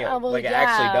 Danielle. It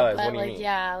actually does. What do you mean?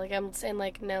 Yeah, like I'm saying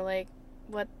like no, like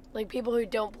what? Like people who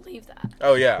don't believe that.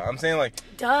 Oh yeah, I'm saying like,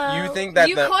 duh. You think that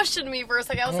you questioned me for a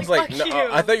second. I was like, fuck no,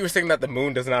 you. I thought you were saying that the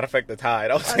moon does not affect the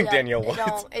tide. I was like, yeah, Danielle, what?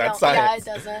 That's science.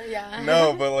 Yeah, it doesn't. Yeah.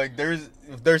 No, but like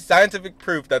there's scientific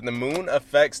proof that the moon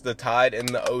affects the tide in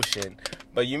the ocean.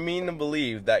 But you mean to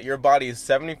believe that your body is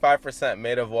 75%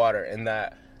 made of water and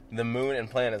that the moon and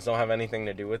planets don't have anything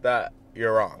to do with that?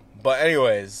 You're wrong. But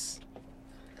anyways,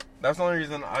 that's the only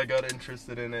reason I got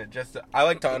interested in it. I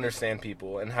like to understand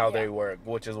people and how they work,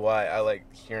 which is why I like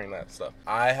hearing that stuff.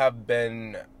 I have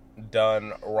been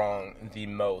done wrong the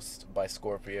most by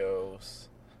Scorpios.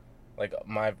 Like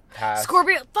my past. Fuck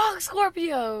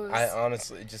Scorpios. I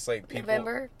honestly just like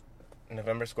people.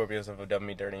 November Scorpios have done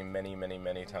me dirty many, many,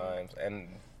 many times, and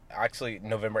actually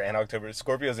November and October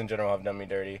Scorpios in general have done me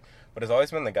dirty. But it's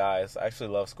always been the guys. I actually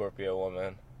love Scorpio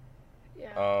women.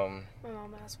 Yeah. My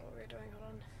mom asked what we were doing.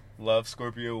 Hold on. Love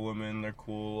Scorpio women. They're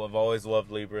cool. I've always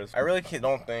loved Libras. I really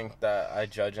don't think that I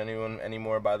judge anyone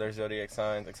anymore by their zodiac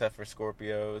signs, except for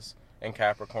Scorpios and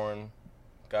Capricorn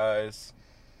guys.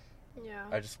 Yeah.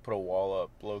 I just put a wall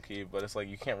up, low-key, but it's like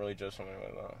you can't really judge someone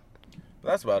like that.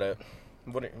 But that's about it.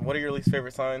 What are your least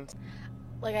favorite signs?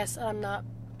 Like I said, I'm not...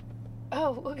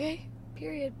 Oh, okay.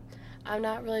 Period. I'm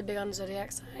not really big on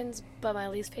zodiac signs, but my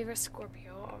least favorite is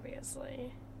Scorpio,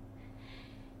 obviously.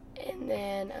 And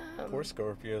then, Poor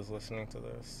Scorpios listening to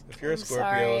this. If you're a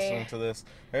Scorpio listening to this,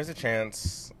 there's a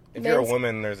chance. If you're a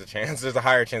woman, there's a chance. There's a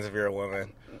higher chance if you're a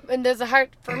woman. And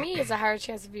for me, it's a higher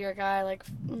chance if you're a guy. Like,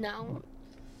 no.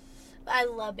 I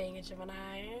love being a Gemini.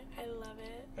 I love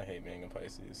it. I hate being a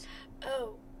Pisces.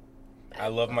 Oh. I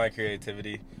love my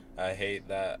creativity. I hate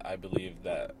that I believe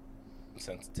that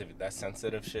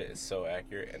sensitive shit is so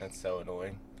accurate and it's so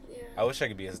annoying. Yeah. I wish I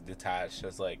could be as detached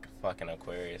as like fucking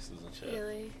Aquarius and shit.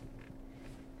 Really?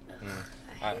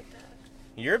 I hate that.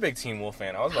 You're a big Teen Wolf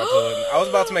fan. I was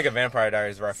about to make a Vampire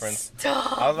Diaries reference.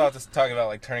 Stop. I was about to talk about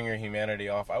like turning your humanity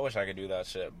off. I wish I could do that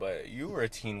shit, but you were a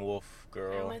Teen Wolf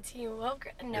girl. I'm a Teen Wolf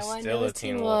girl. No You're one still knows a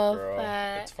Teen Teen Wolf Wolf, girl.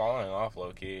 but It's falling off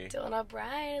low key. Dylan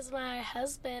O'Brien is my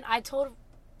husband. I told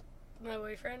my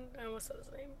boyfriend. I almost said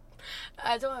his name.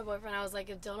 I told my boyfriend, I was like,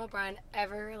 if Dylan O'Brien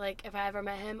ever, like, if I ever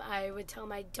met him, I would tell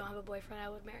him I don't have a boyfriend. I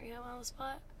would marry him on the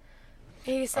spot.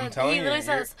 He literally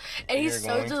says, and he's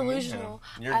so delusional.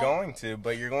 You're going to,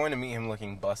 but you're going to meet him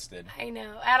looking busted. I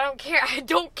know. I don't care. I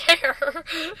don't care.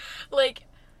 Like,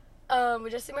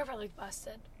 just see my friend look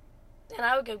busted, and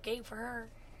I would go gay for her.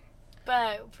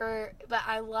 But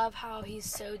I love how he's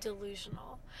so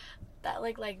delusional. That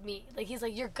like me. Like he's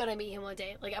like, you're gonna meet him one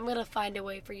day. Like I'm gonna find a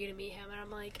way for you to meet him, and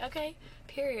I'm like, okay,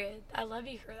 period. I love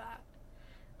you for that.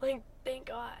 Like, thank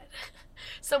God.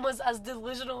 Someone's as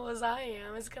delusional as I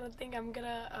am is gonna think I'm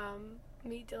gonna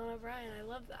meet Dylan O'Brien. I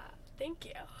love that. Thank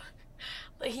you.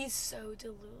 Like he's so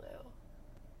delulu,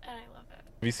 and I love it.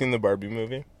 Have you seen the Barbie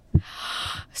movie?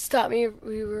 Stop me.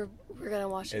 We're gonna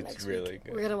watch it next week. It's really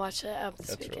good. We're gonna watch it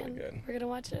this weekend. Really good. We're gonna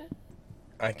watch it.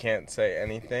 I can't say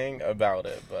anything about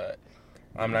it, but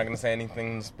I'm not gonna say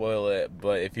anything to spoil it.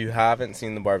 But if you haven't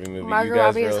seen the Barbie movie, Margot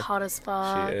Robbie is hot as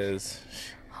fuck. She is.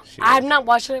 I'm not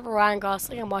watching it for Ryan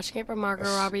Gosling. I'm watching it for Margot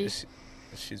Robbie.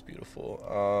 She's beautiful.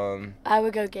 I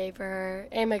would go gay for her,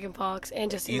 and Megan Fox,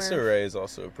 and Jessie Issa Murphy. Rae is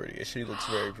also pretty. She looks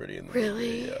very pretty in the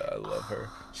movie. Yeah, I love her.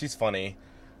 She's funny.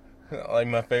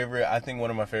 Like I think one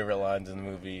of my favorite lines in the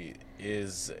movie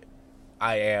is,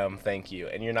 "I am, thank you,"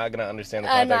 and you're not gonna understand the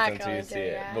context until you see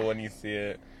it. Yeah. But when you see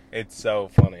it, it's so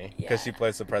funny because she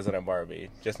plays the President Barbie.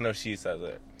 Just know she says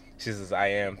it. She says, "I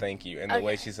am, thank you," and the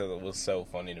way she says it was so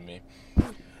funny to me.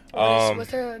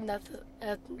 What's her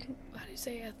how do you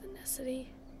say ethnicity?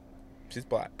 She's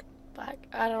black. Black.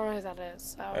 I don't know who that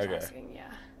is. So I was asking.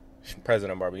 Yeah.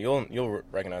 President Barbie. You'll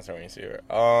recognize her when you see her.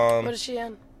 What is she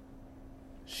in?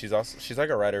 She's like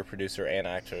a writer, producer, and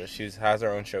actress. She has her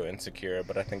own show, Insecure,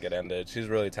 but I think it ended. She's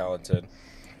really talented.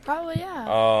 Probably,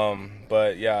 yeah.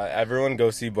 But yeah, everyone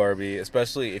go see Barbie,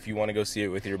 especially if you want to go see it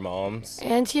with your moms.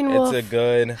 And Teen Wolf. It's a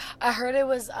good. I heard it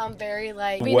was very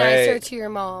like be nicer to your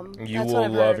mom. You will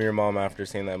love your mom after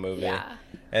seeing that movie. Yeah.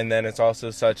 And then it's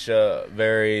also such a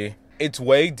it's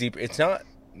way deep. It's not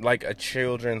like a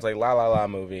children's like la la la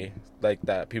movie like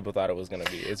that people thought it was gonna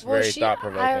be. It's very thought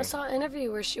provoking. I saw an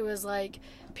interview where she was like,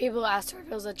 people asked her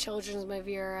if it was a children's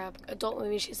movie or an adult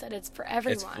movie. She said it's for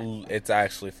everyone. It's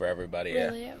actually for everybody.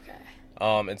 Really? Yeah.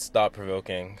 Okay. It's thought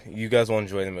provoking. You guys will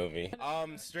enjoy the movie.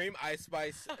 Stream Ice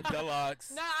Spice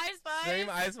Deluxe. Not Ice Spice. Stream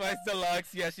Ice Spice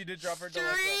Deluxe. Yeah, she did drop her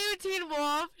deluxe. Stream Teen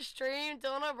Wolf. Stream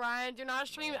Dylan O'Brien. Do not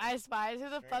stream Ice Spice. Who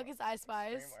the fuck is Ice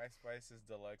Spice? Stream Ice Spice's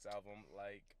deluxe album,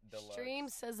 like deluxe. Stream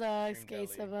SZA,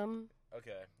 Skates of Them.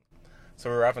 Okay. So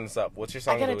we're wrapping this up. What's your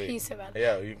song of the week? I got a piece about it.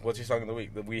 Yeah, what's your song of the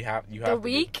week? You have the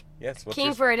week? Yes.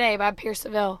 King for a Day by Pierce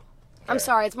Seville. Okay. I'm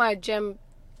sorry, it's my gym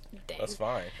thing. That's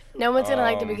fine. No one's gonna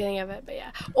like the beginning of it, but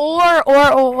yeah.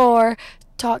 Or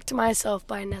Talk to Myself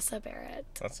by Nessa Barrett.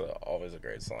 That's always a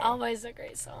great song. Always a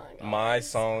great song. Always. My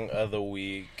song of the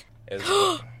week is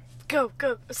Go.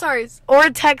 Sorry. Or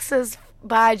Texas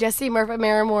by Jessie Murphy,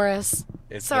 Mary Morris.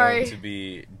 It's going to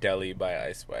be Deli by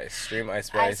Ice Spice. Stream Ice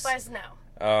Spice. Ice Spice, no.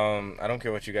 I don't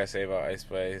care what you guys say about Ice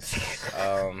Spice.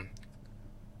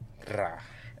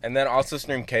 And then also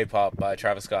stream K-pop by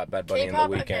Travis Scott, Bad Bunny in the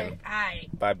Weekend. Okay.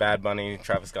 By Bad Bunny,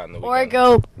 Travis Scott in the Weekend.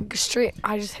 Or go stream.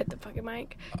 I just hit the fucking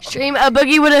mic. Stream A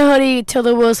Boogie with a Hoodie till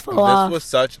the wheels fall off. This was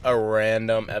such a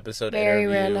random episode. Very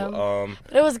interview. Random.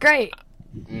 But it was great.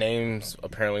 Names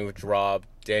apparently were dropped.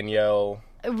 Danielle.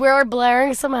 We're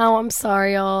blaring somehow. I'm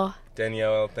sorry, y'all.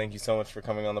 Danielle, thank you so much for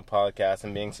coming on the podcast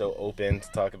and being so open to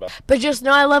talk about. But just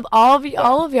know I love all of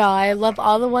y'all. I love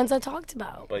all the ones I talked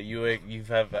about. But you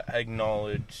have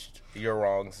acknowledged your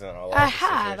wrongs in a lot.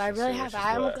 I really have.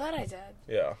 I'm glad I did.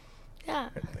 Yeah. Yeah.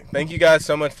 Thank you guys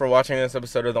so much for watching this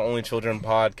episode of the Only Children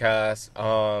podcast.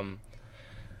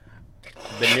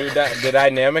 The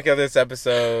dynamic of this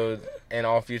episode and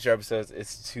all future episodes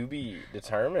is to be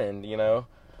determined. You know.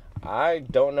 I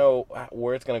don't know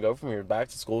where it's going to go from here. Back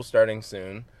to school starting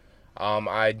soon.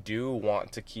 I do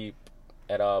want to keep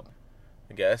it up.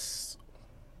 I guess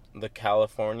the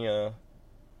California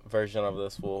version of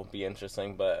this will be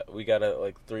interesting, but we got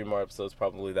 3 more episodes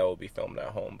probably that will be filmed at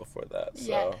home before that. So,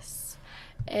 yes.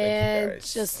 And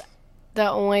just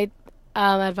the only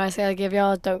advice I give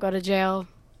y'all, don't go to jail.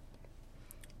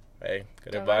 Hey,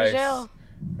 good advice. Don't go to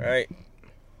jail. All right.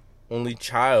 Only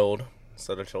child.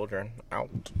 So the children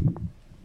out.